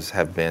 years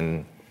have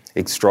been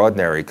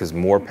extraordinary because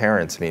more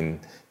parents,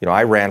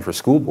 I ran for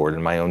school board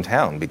in my own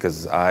town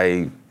because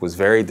I was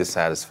very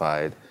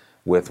dissatisfied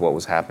with what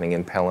was happening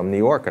in Pelham, New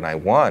York, and I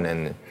won.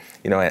 And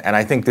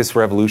I think this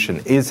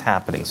revolution is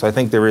happening. So I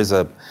think there is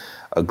a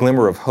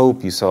glimmer of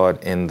hope. You saw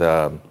it in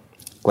the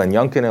Glenn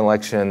Youngkin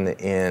election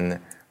in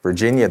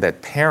Virginia,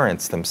 that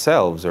parents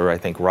themselves are, I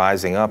think,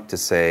 rising up to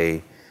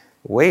say,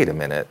 wait a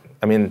minute.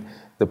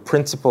 The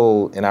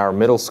principal in our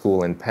middle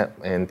school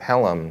in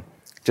Pelham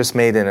just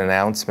made an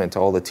announcement to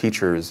all the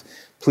teachers,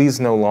 please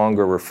no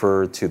longer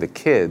refer to the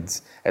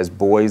kids as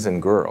boys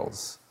and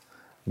girls,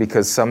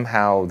 because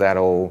somehow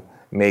that'll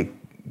make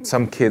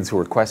some kids who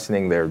are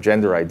questioning their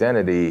gender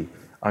identity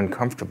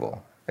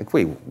uncomfortable. Like,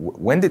 wait,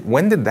 when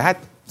did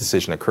that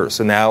decision occur?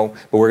 So now,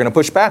 but we're going to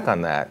push back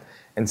on that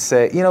and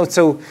say,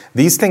 so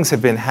these things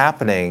have been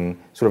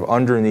happening sort of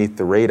underneath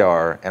the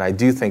radar, and I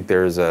do think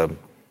there's a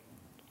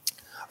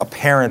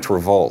parent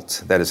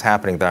revolt that is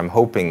happening that I'm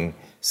hoping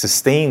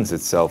sustains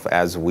itself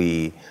as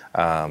we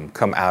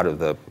come out of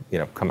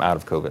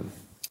COVID.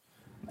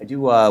 I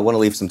do want to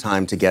leave some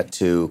time to get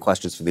to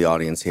questions from the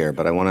audience here,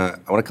 but I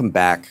want to come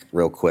back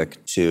real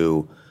quick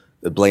to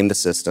blame the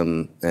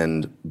system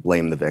and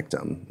blame the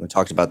victim. We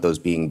talked about those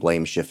being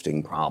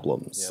blame-shifting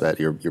problems, that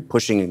you're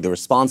pushing the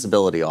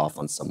responsibility off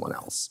on someone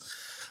else.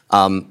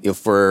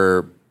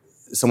 For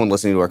someone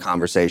listening to our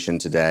conversation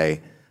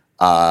today,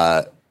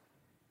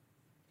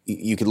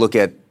 you could look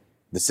at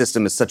the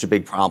system as such a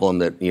big problem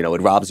that,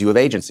 it robs you of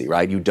agency,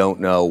 right? You don't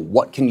know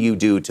what can you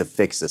do to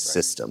fix a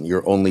system.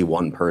 You're only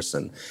one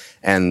person.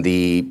 And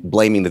the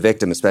blaming the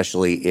victim,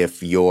 especially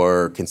if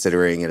you're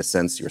considering, in a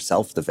sense,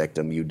 yourself the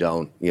victim, you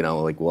don't,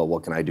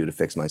 what can I do to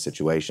fix my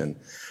situation?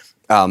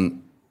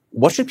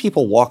 What should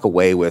people walk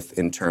away with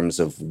in terms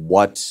of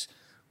what's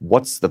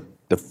the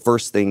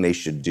first thing they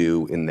should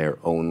do in their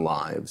own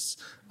lives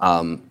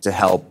to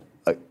help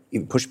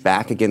push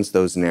back against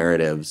those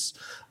narratives,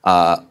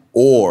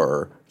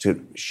 or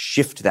to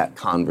shift that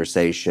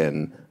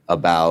conversation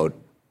about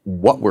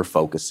what we're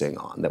focusing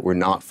on, that we're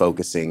not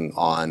focusing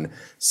on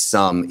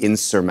some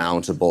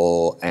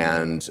insurmountable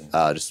and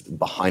just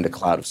behind a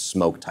cloud of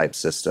smoke type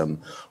system,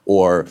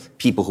 or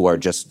people who are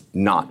just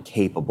not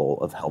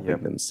capable of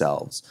helping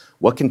themselves.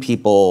 What can they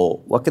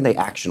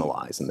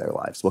actionalize in their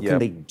lives? What can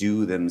they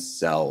do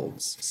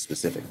themselves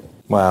specifically?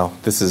 Wow,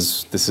 this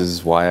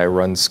is why I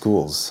run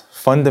schools.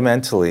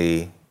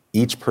 Fundamentally,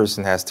 each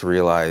person has to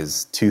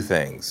realize two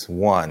things.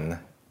 One,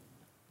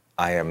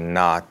 I am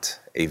not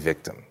a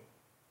victim.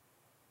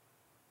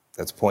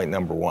 That's point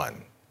number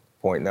one.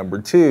 Point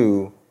number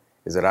two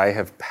is that I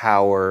have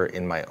power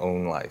in my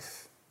own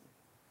life.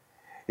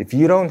 If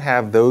you don't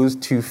have those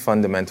two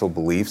fundamental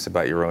beliefs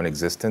about your own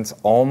existence,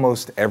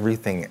 almost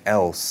everything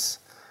else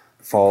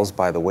falls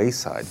by the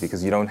wayside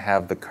because you don't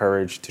have the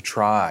courage to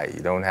try.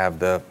 You don't have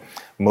the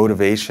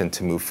motivation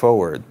to move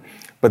forward.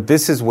 But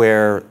this is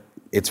where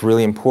it's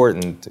really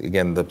important,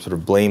 again, the sort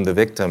of blame the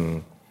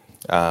victim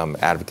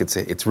advocates.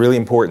 It's really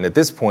important at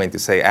this point to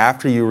say,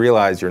 after you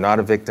realize you're not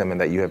a victim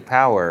and that you have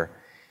power,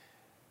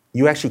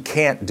 you actually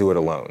can't do it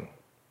alone,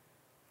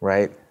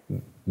 right?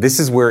 This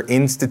is where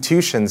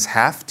institutions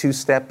have to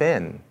step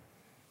in.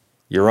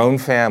 Your own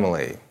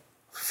family,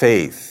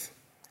 faith,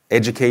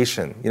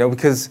 education,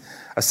 because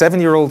a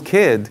 7-year-old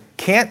kid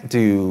can't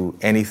do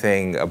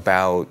anything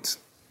about,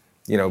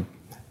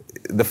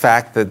 the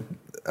fact that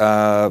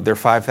there are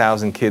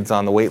 5,000 kids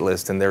on the wait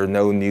list and there are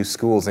no new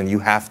schools and you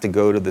have to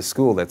go to the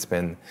school that's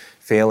been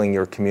failing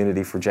your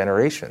community for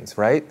generations,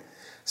 right?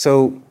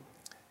 So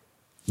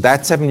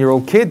that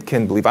 7-year-old kid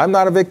can believe, I'm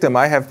not a victim,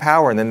 I have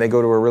power, and then they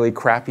go to a really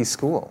crappy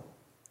school.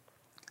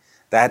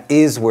 That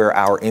is where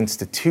our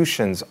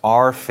institutions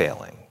are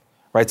failing,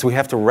 right? So we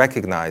have to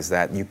recognize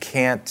that you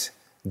can't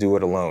do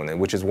it alone, and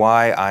which is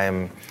why I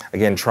am,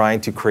 again,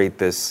 trying to create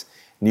this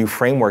new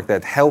framework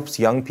that helps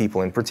young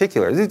people in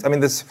particular.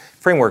 This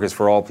framework is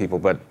for all people,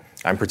 but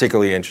I'm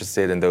particularly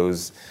interested in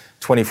those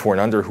 24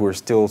 and under who are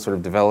still sort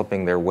of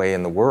developing their way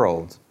in the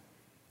world.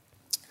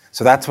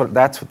 So that's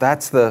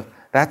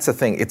the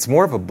thing. It's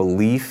more of a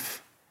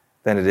belief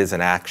than it is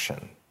an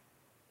action.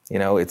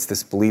 It's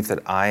this belief that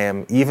I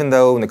am, even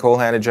though Nicole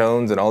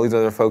Hannah-Jones and all these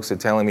other folks are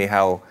telling me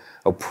how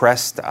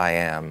oppressed I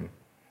am.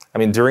 I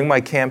mean, during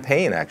my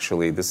campaign,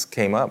 actually, this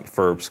came up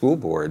for school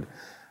board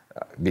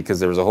because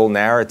there was a whole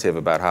narrative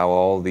about how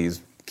all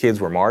these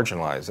kids were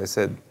marginalized. I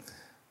said,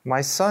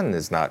 my son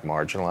is not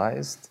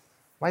marginalized.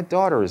 My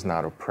daughter is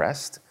not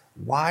oppressed.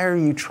 Why are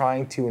you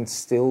trying to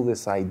instill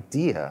this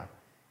idea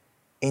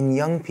in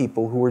young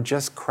people who are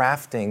just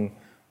crafting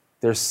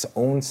their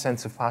own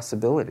sense of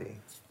possibility?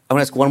 I want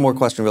to ask one more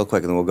question real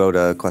quick, and then we'll go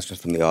to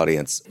questions from the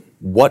audience.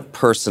 What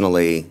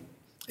personally,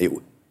 if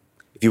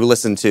you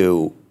listen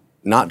to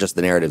not just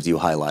the narratives you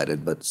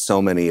highlighted, but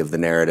so many of the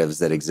narratives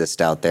that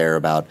exist out there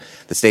about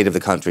the state of the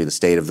country, the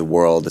state of the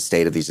world, the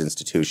state of these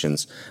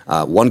institutions,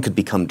 one could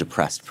become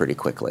depressed pretty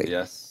quickly.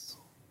 Yes.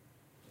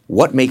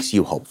 What makes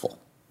you hopeful?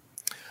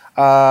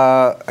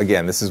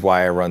 Again, this is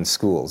why I run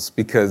schools,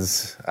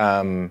 because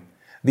the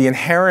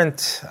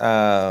inherent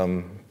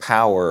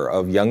power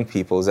of young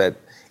people is that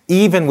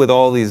even with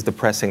all these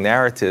depressing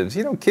narratives,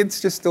 kids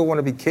just still want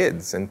to be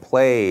kids and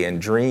play and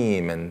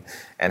dream and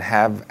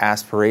have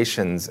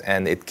aspirations.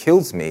 And it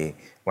kills me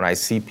when I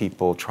see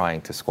people trying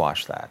to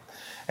squash that.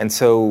 And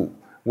so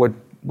what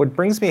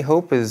brings me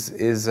hope is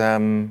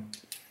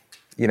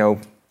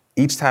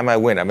each time I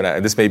win,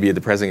 this may be a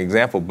depressing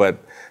example, but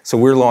so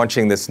we're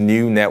launching this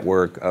new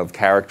network of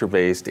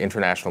character-based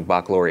international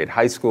baccalaureate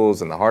high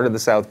schools in the heart of the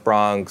South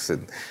Bronx.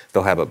 And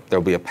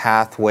there'll be a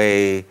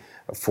pathway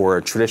for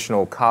a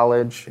traditional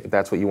college, if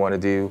that's what you want to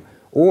do,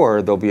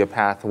 or there'll be a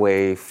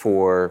pathway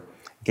for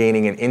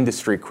gaining an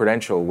industry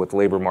credential with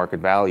labor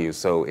market value.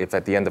 So if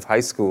at the end of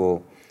high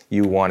school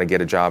you want to get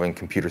a job in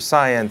computer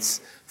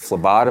science,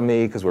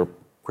 phlebotomy, because we're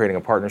creating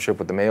a partnership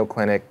with the Mayo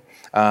Clinic,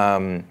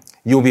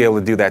 you'll be able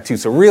to do that too.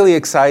 So really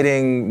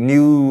exciting,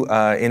 new,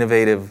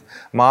 innovative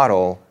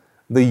model.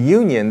 The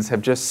unions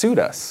have just sued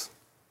us.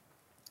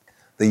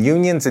 The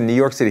unions in New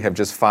York City have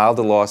just filed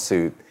a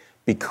lawsuit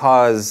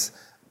because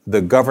the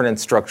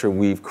governance structure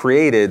we've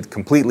created,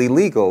 completely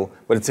legal,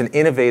 but it's an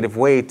innovative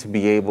way to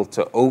be able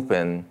to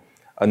open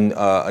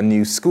a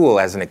new school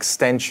as an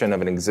extension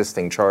of an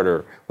existing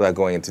charter without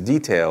going into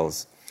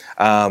details.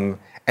 And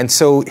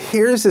so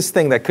here's this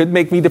thing that could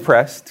make me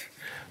depressed,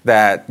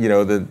 that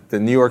the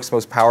New York's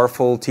most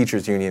powerful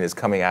teachers union is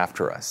coming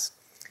after us.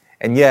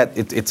 And yet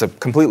it's a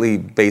completely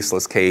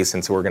baseless case,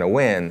 and so we're going to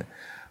win.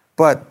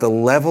 But the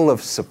level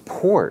of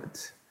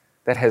support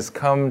that has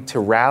come to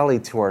rally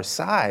to our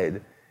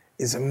side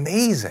is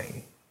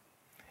amazing,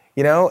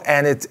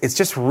 and it's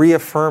just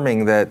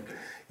reaffirming that,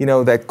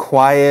 that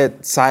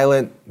quiet,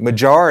 silent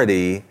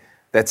majority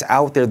that's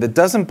out there that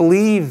doesn't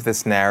believe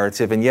this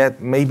narrative and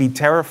yet may be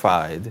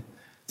terrified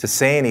to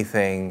say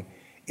anything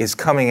is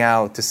coming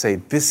out to say,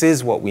 this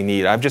is what we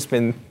need. I've just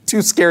been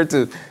too scared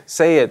to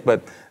say it,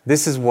 but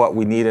this is what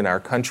we need in our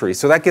country.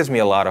 So that gives me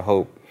a lot of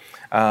hope.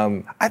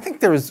 I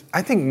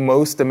think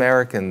most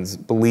Americans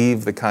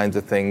believe the kinds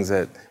of things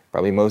that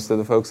probably most of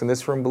the folks in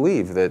this room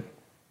believe, that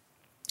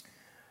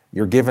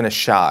you're given a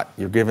shot,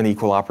 you're given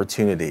equal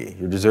opportunity,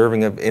 you're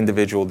deserving of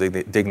individual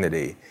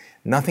dignity.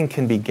 Nothing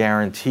can be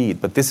guaranteed,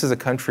 but this is a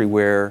country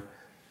where,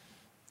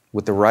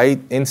 with the right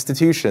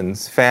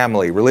institutions,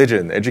 family,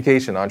 religion,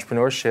 education,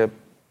 entrepreneurship,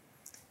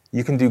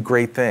 you can do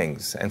great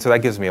things. And so that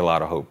gives me a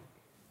lot of hope.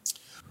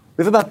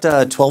 We have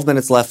about 12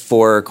 minutes left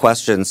for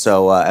questions,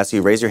 so ask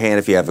you raise your hand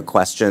if you have a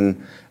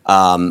question.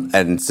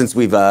 And since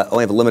we've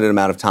only have a limited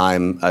amount of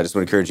time, I just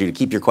want to encourage you to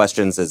keep your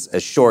questions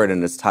as short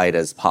and as tight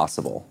as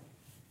possible.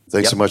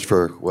 Thanks so much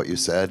for what you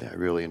said. I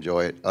really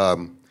enjoy it.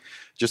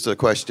 Just a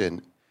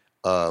question.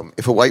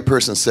 If a white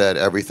person said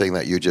everything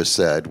that you just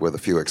said, with a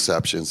few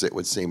exceptions, it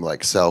would seem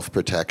like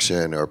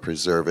self-protection or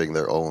preserving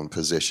their own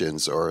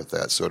positions or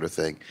that sort of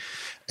thing.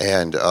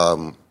 And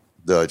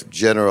the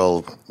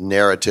general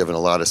narrative in a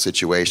lot of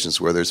situations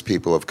where there's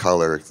people of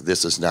color,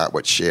 this is not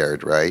what's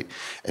shared, right?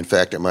 In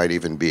fact, it might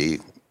even be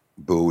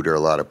booed or a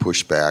lot of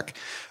pushback.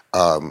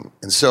 And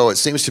so it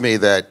seems to me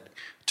that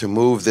to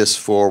move this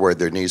forward,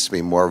 there needs to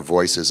be more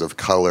voices of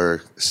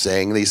color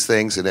saying these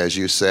things. And as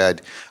you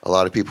said, a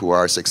lot of people who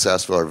are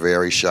successful are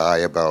very shy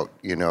about,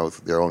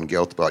 their own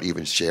guilt about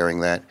even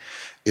sharing that.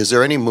 Is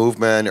there any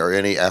movement or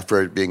any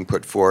effort being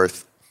put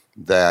forth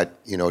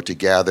that, to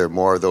gather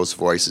more of those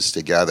voices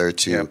together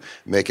to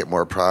make it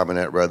more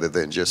prominent rather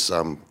than just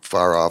some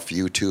far-off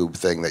YouTube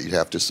thing that you'd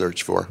have to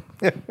search for?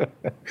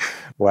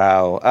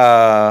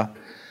 Wow.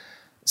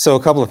 So a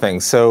couple of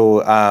things.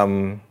 So,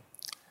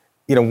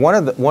 one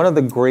of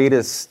the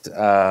greatest,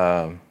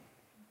 I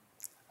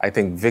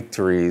think,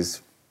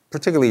 victories,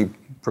 particularly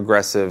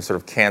progressive sort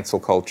of cancel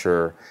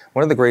culture,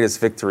 one of the greatest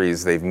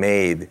victories they've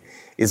made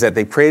is that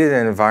they created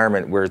an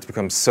environment where it's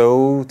become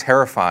so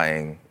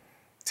terrifying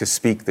to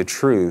speak the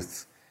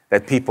truth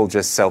that people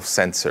just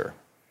self-censor,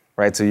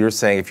 right? So you're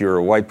saying if you're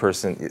a white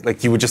person,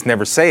 like you would just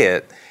never say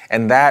it,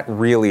 and that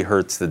really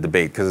hurts the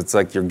debate because it's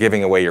like you're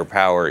giving away your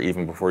power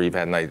even before you've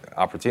had an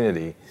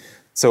opportunity.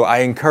 So I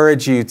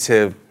encourage you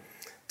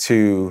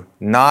to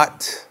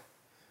not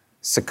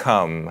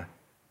succumb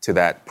to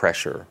that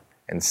pressure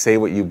and say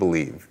what you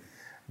believe,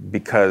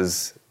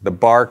 because the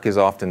bark is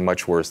often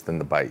much worse than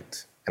the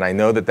bite. And I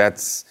know that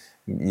that's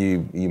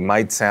you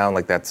might sound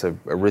like that's a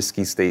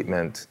risky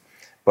statement,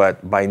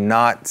 but by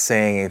not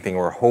saying anything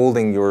or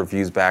holding your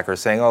views back or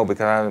saying, oh,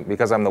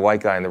 because I'm the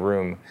white guy in the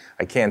room,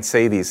 I can't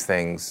say these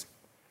things,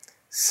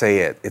 say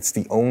it. It's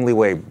the only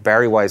way.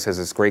 Barry Weiss has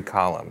this great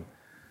column.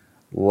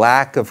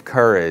 Lack of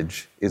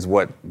courage is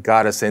what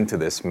got us into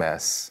this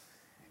mess.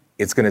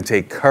 It's going to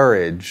take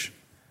courage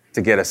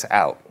to get us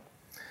out.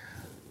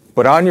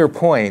 But on your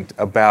point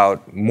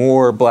about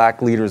more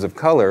black leaders of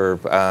color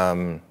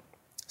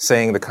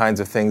saying the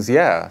kinds of things,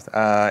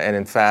 and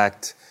in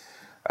fact,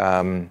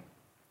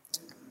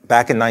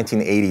 back in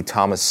 1980,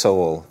 Thomas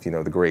Sowell, if you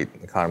know the great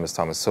economist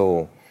Thomas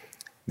Sowell,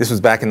 this was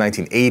back in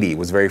 1980,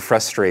 was very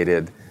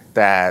frustrated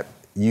that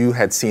you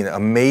had seen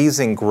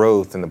amazing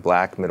growth in the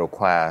black middle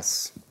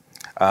class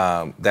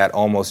that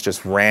almost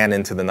just ran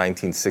into the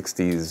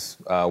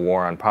 1960s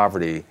war on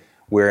poverty,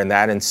 where in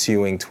that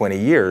ensuing 20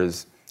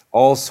 years,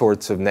 all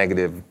sorts of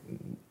negative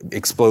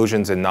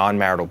explosions in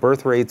non-marital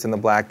birth rates in the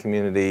black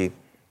community,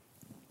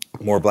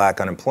 more black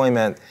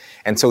unemployment.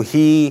 And so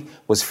he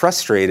was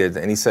frustrated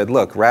and he said,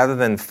 look, rather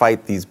than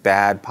fight these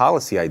bad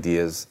policy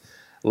ideas,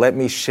 let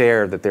me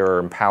share that there are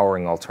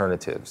empowering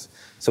alternatives.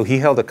 So he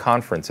held a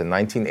conference in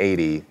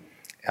 1980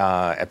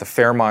 at the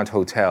Fairmont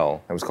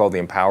Hotel. It was called the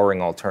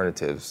Empowering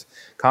Alternatives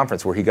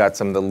Conference, where he got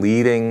some of the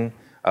leading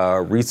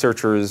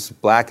researchers,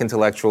 black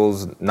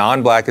intellectuals,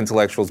 non-black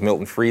intellectuals,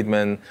 Milton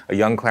Friedman, a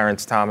young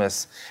Clarence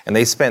Thomas, and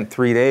they spent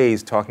 3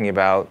 days talking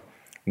about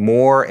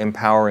more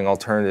empowering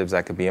alternatives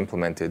that could be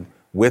implemented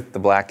with the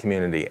black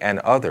community and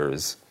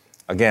others,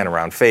 again,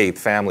 around faith,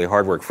 family,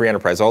 hard work, free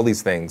enterprise, all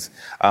these things.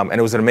 And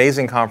it was an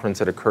amazing conference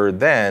that occurred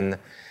then,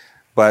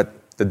 but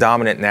the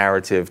dominant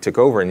narrative took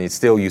over, and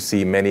you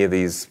see many of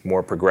these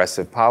more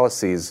progressive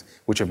policies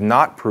which have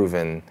not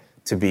proven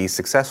to be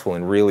successful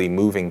in really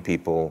moving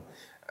people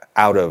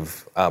out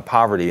of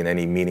poverty in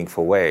any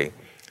meaningful way.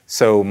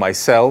 So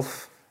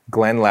myself,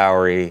 Glenn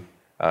Loury,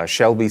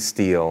 Shelby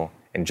Steele,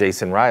 and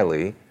Jason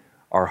Riley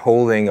are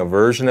holding a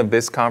version of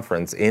this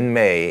conference in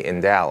May in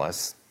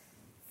Dallas,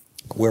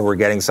 where we're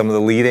getting some of the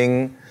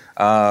leading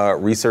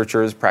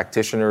researchers,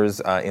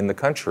 practitioners in the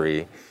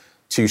country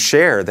to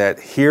share that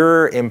here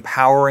are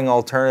empowering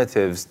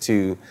alternatives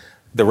to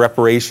the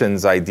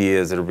reparations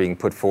ideas that are being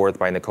put forth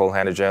by Nicole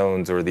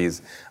Hannah-Jones, or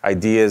these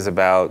ideas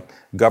about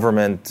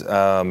government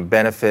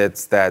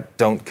benefits that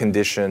don't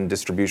condition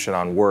distribution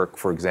on work,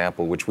 for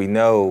example, which we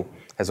know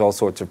has all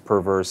sorts of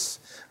perverse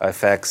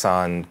effects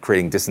on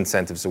creating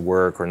disincentives to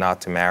work or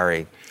not to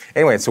marry.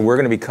 Anyway, so we're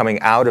going to be coming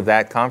out of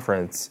that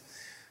conference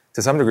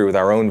to some degree with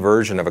our own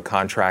version of a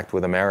contract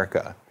with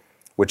America,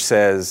 which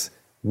says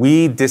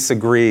we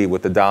disagree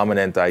with the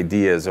dominant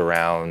ideas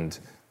around,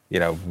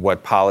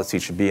 what policy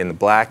should be in the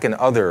black and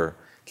other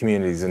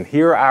communities. And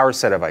here are our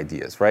set of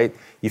ideas, right?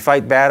 You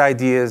fight bad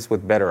ideas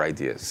with better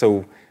ideas.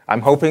 So I'm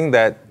hoping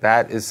that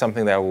that is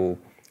something that will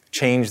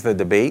change the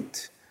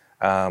debate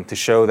to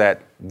show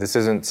that this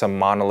isn't some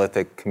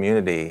monolithic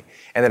community,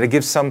 and that it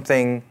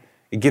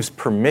gives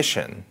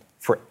permission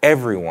for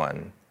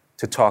everyone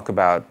to talk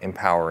about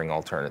empowering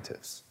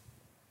alternatives.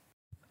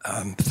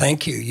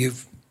 Thank you.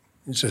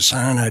 Is this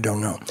on? I don't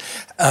know.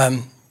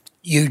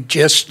 You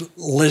just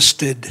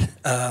listed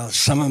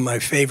some of my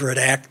favorite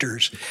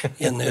actors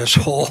in this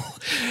whole.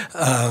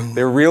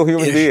 They're real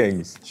human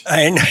beings.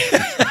 I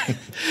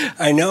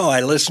know.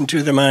 I listened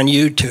to them on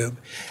YouTube.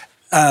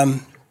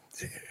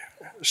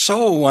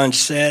 Sowell once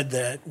said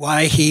that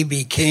why he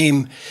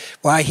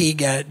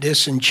got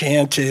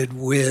disenchanted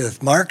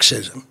with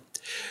Marxism,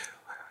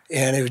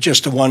 and it was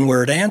just a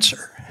one-word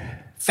answer: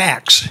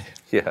 facts.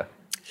 Yeah.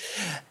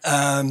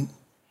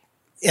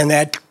 And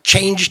that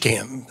changed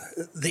him,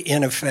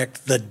 in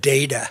effect, the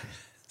data,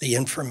 the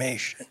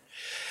information.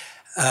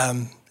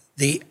 And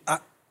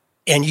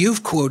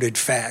you've quoted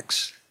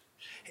facts,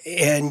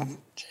 and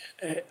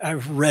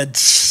I've read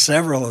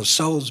several of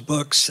Sowell's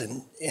books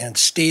and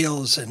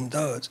Steele's and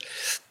those.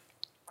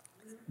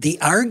 The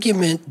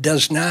argument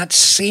does not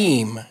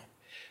seem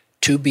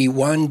to be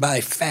won by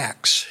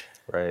facts.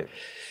 Right.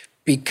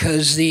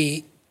 Because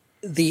the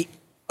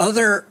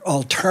other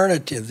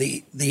alternative,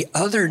 the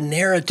other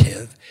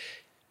narrative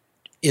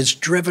is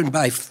driven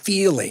by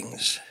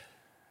feelings.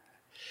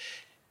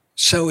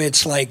 So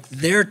it's like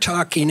they're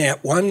talking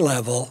at one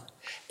level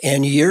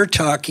and you're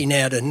talking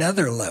at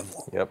another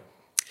level. Yep.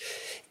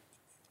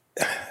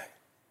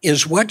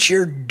 Is what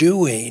you're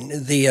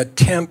doing the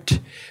attempt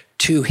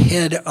to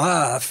head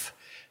off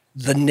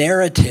the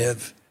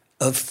narrative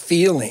of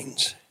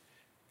feelings?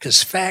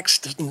 Because facts,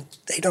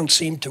 they don't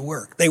seem to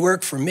work. They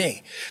work for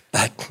me,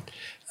 but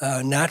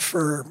not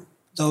for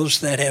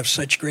those that have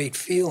such great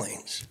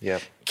feelings.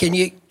 Yep. Can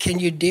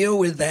you deal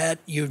with that?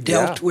 You've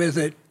dealt with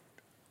it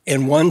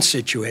in one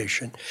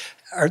situation.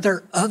 Are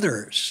there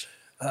others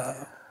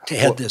to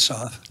head this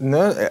off?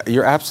 No,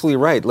 you're absolutely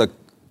right. Look,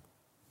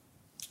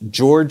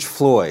 George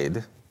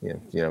Floyd,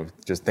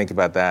 just think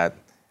about that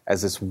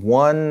as this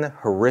one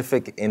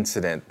horrific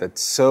incident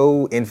that's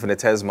so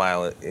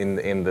infinitesimal in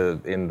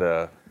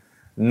the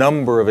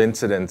number of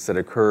incidents that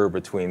occur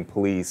between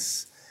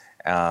police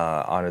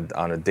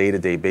on a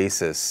day-to-day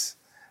basis,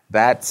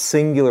 that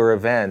singular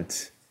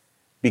event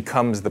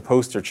becomes the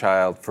poster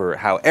child for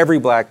how every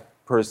black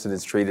person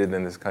is treated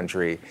in this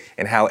country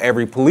and how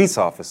every police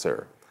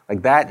officer,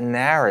 like that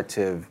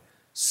narrative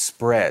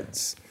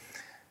spreads.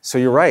 So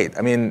you're right.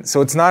 I mean,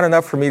 so it's not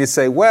enough for me to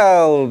say,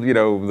 well, you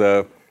know,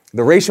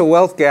 the racial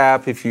wealth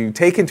gap, if you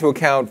take into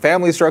account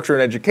family structure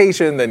and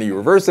education, then you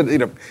reverse it, you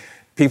know,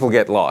 people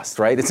get lost,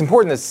 right? It's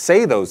important to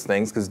say those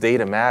things because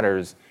data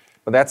matters,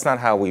 but that's not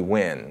how we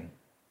win.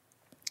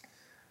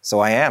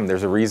 So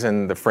there's a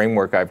reason the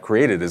framework I've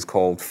created is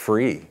called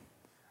FREE.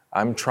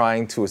 I'm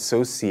trying to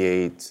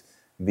associate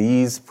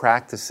these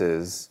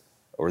practices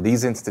or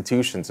these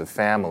institutions of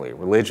family,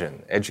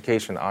 religion,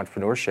 education,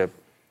 entrepreneurship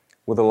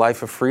with a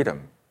life of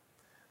freedom.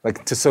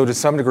 So to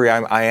some degree,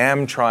 I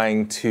am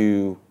trying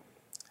to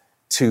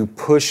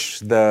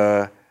push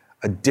a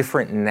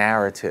different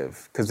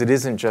narrative, because it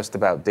isn't just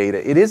about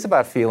data. It is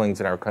about feelings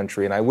in our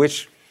country, and I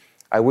wish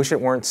it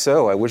weren't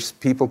so. I wish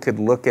people could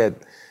look at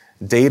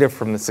data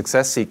from the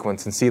success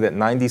sequence and see that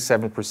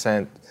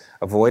 97%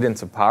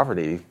 avoidance of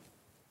poverty,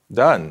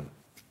 done.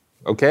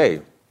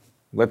 Okay,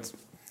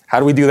 how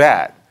do we do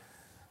that?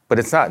 But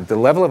it's not. The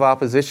level of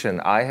opposition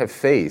I have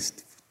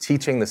faced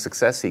teaching the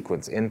success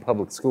sequence in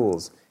public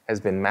schools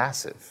has been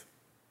massive.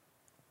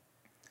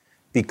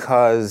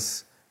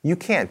 Because you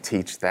can't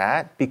teach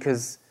that,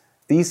 because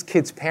these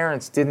kids'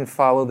 parents didn't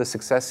follow the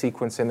success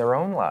sequence in their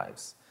own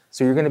lives.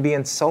 So you're going to be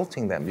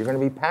insulting them. You're going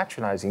to be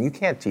patronizing. You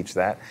can't teach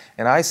that.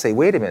 And I say,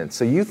 wait a minute,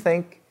 so you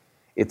think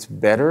it's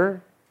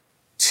better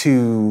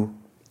to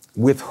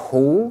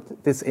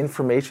withhold this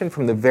information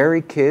from the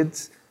very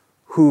kids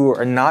who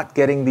are not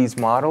getting these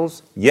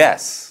models?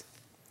 Yes.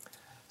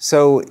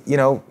 So, you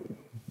know,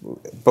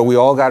 but we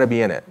all got to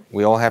be in it.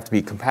 We all have to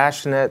be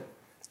compassionate.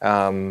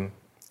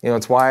 You know,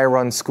 it's why I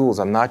run schools.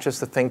 I'm not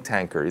just a think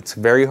tanker. It's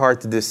very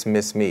hard to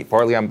dismiss me.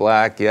 Partly I'm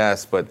black,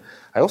 yes, but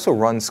I also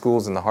run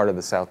schools in the heart of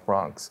the South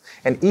Bronx.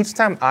 And each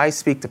time I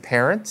speak to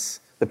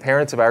parents, the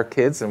parents of our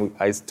kids, and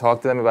I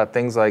talk to them about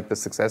things like the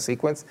success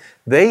sequence,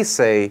 they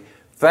say,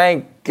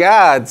 thank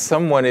God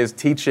someone is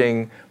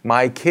teaching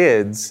my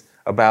kids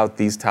about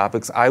these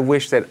topics. I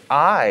wish that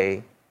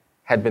I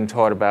had been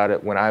taught about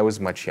it when I was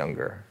much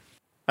younger.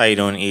 How you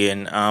doing,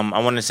 Ian? I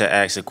wanted to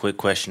ask a quick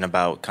question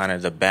about kind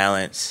of the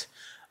balance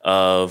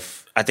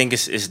of, I think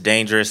it's a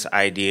dangerous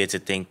idea to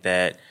think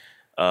that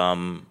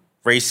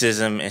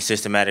racism and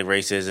systematic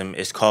racism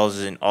is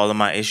causing all of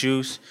my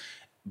issues,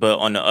 but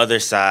on the other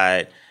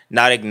side,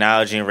 not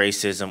acknowledging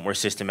racism or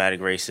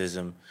systematic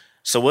racism.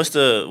 So what's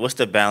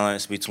the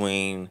balance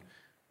between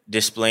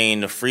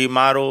displaying the free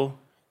model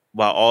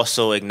while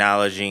also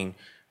acknowledging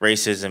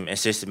racism and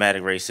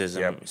systematic racism?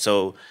 Yep.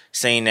 So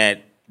saying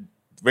that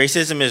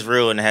racism is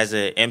real and has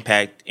an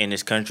impact in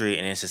this country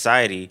and in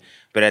society,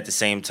 but at the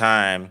same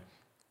time,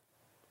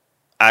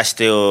 I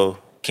still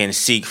can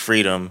seek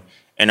freedom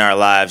in our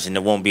lives, and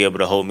it won't be able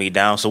to hold me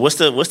down. So what's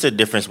the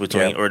difference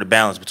between, or the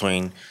balance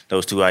between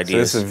those two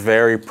ideas? So this is a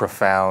very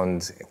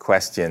profound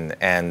question,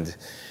 and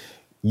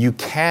you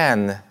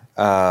can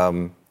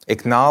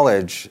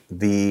acknowledge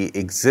the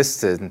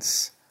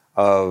existence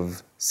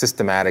of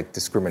systematic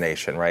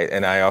discrimination, right?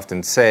 And I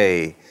often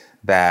say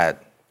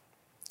that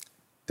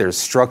there's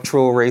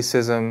structural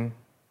racism,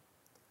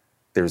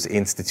 there's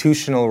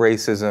institutional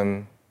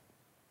racism,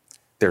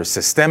 there's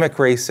systemic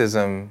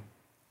racism,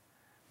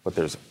 but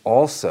there's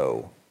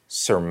also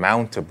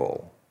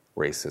surmountable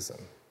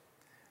racism,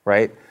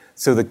 right?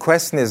 So the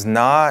question is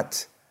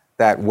not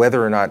that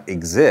whether or not it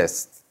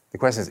exists. The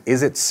question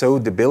is it so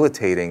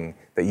debilitating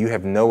that you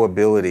have no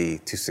ability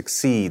to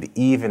succeed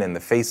even in the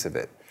face of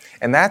it?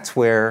 And that's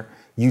where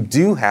you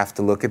do have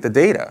to look at the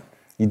data.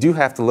 You do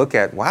have to look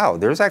at, wow,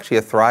 there's actually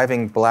a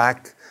thriving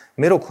black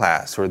middle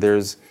class, or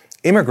there's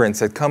immigrants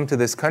that come to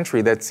this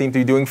country that seem to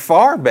be doing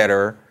far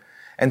better.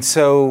 And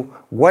so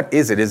what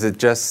is it? Is it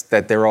just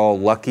that they're all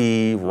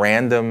lucky,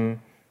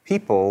 random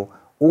people?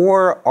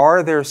 Or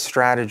are there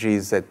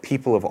strategies that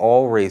people of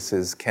all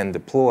races can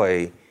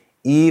deploy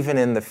even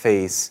in the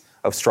face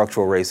of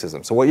structural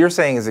racism? So what you're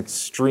saying is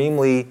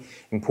extremely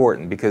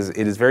important, because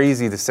it is very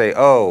easy to say,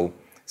 oh,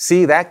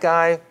 see that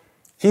guy?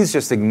 He's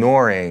just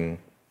ignoring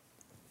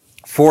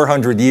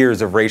 400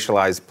 years of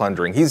racialized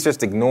plundering. He's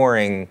just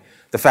ignoring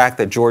the fact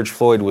that George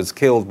Floyd was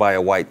killed by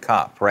a white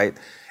cop, right?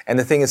 And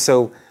the thing is,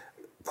 so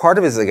part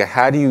of it is like,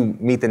 how do you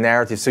meet the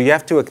narrative? So you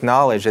have to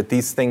acknowledge that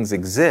these things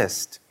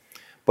exist,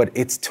 but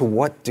it's to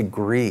what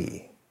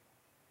degree?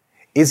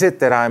 Is it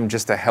that I'm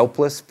just a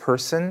helpless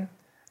person,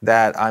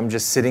 that I'm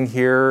just sitting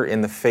here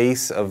in the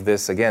face of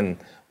this, again,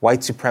 white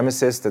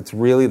supremacist that's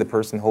really the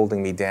person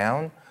holding me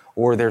down?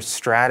 Or are there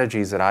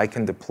strategies that I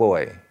can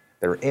deploy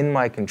that are in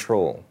my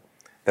control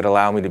that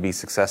allow me to be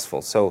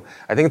successful? So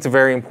I think it's a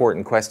very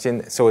important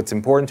question. So it's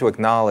important to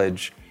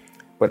acknowledge,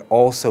 but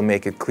also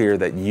make it clear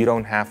that you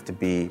don't have to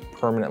be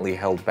permanently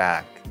held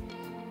back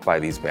by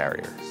these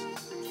barriers.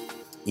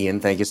 Ian,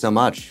 thank you so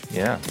much.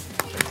 Yeah,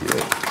 thank you.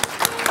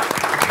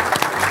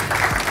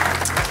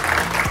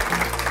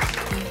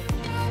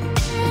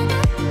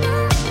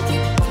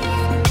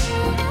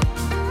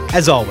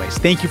 As always,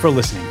 thank you for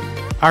listening.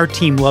 Our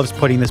team loves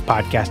putting this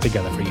podcast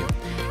together for you.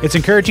 It's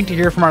encouraging to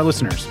hear from our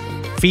listeners.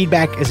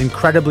 Feedback is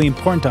incredibly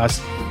important to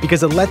us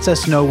because it lets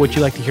us know what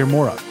you'd like to hear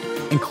more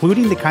of,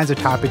 including the kinds of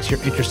topics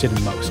you're interested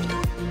in most.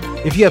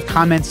 If you have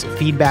comments,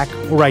 feedback,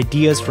 or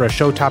ideas for a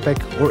show topic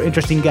or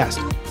interesting guest,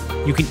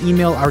 you can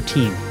email our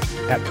team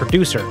at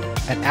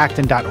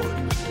producer@acton.org.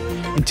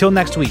 Until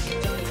next week,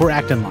 for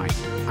Acton Line,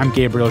 I'm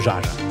Gabriel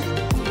Jaja.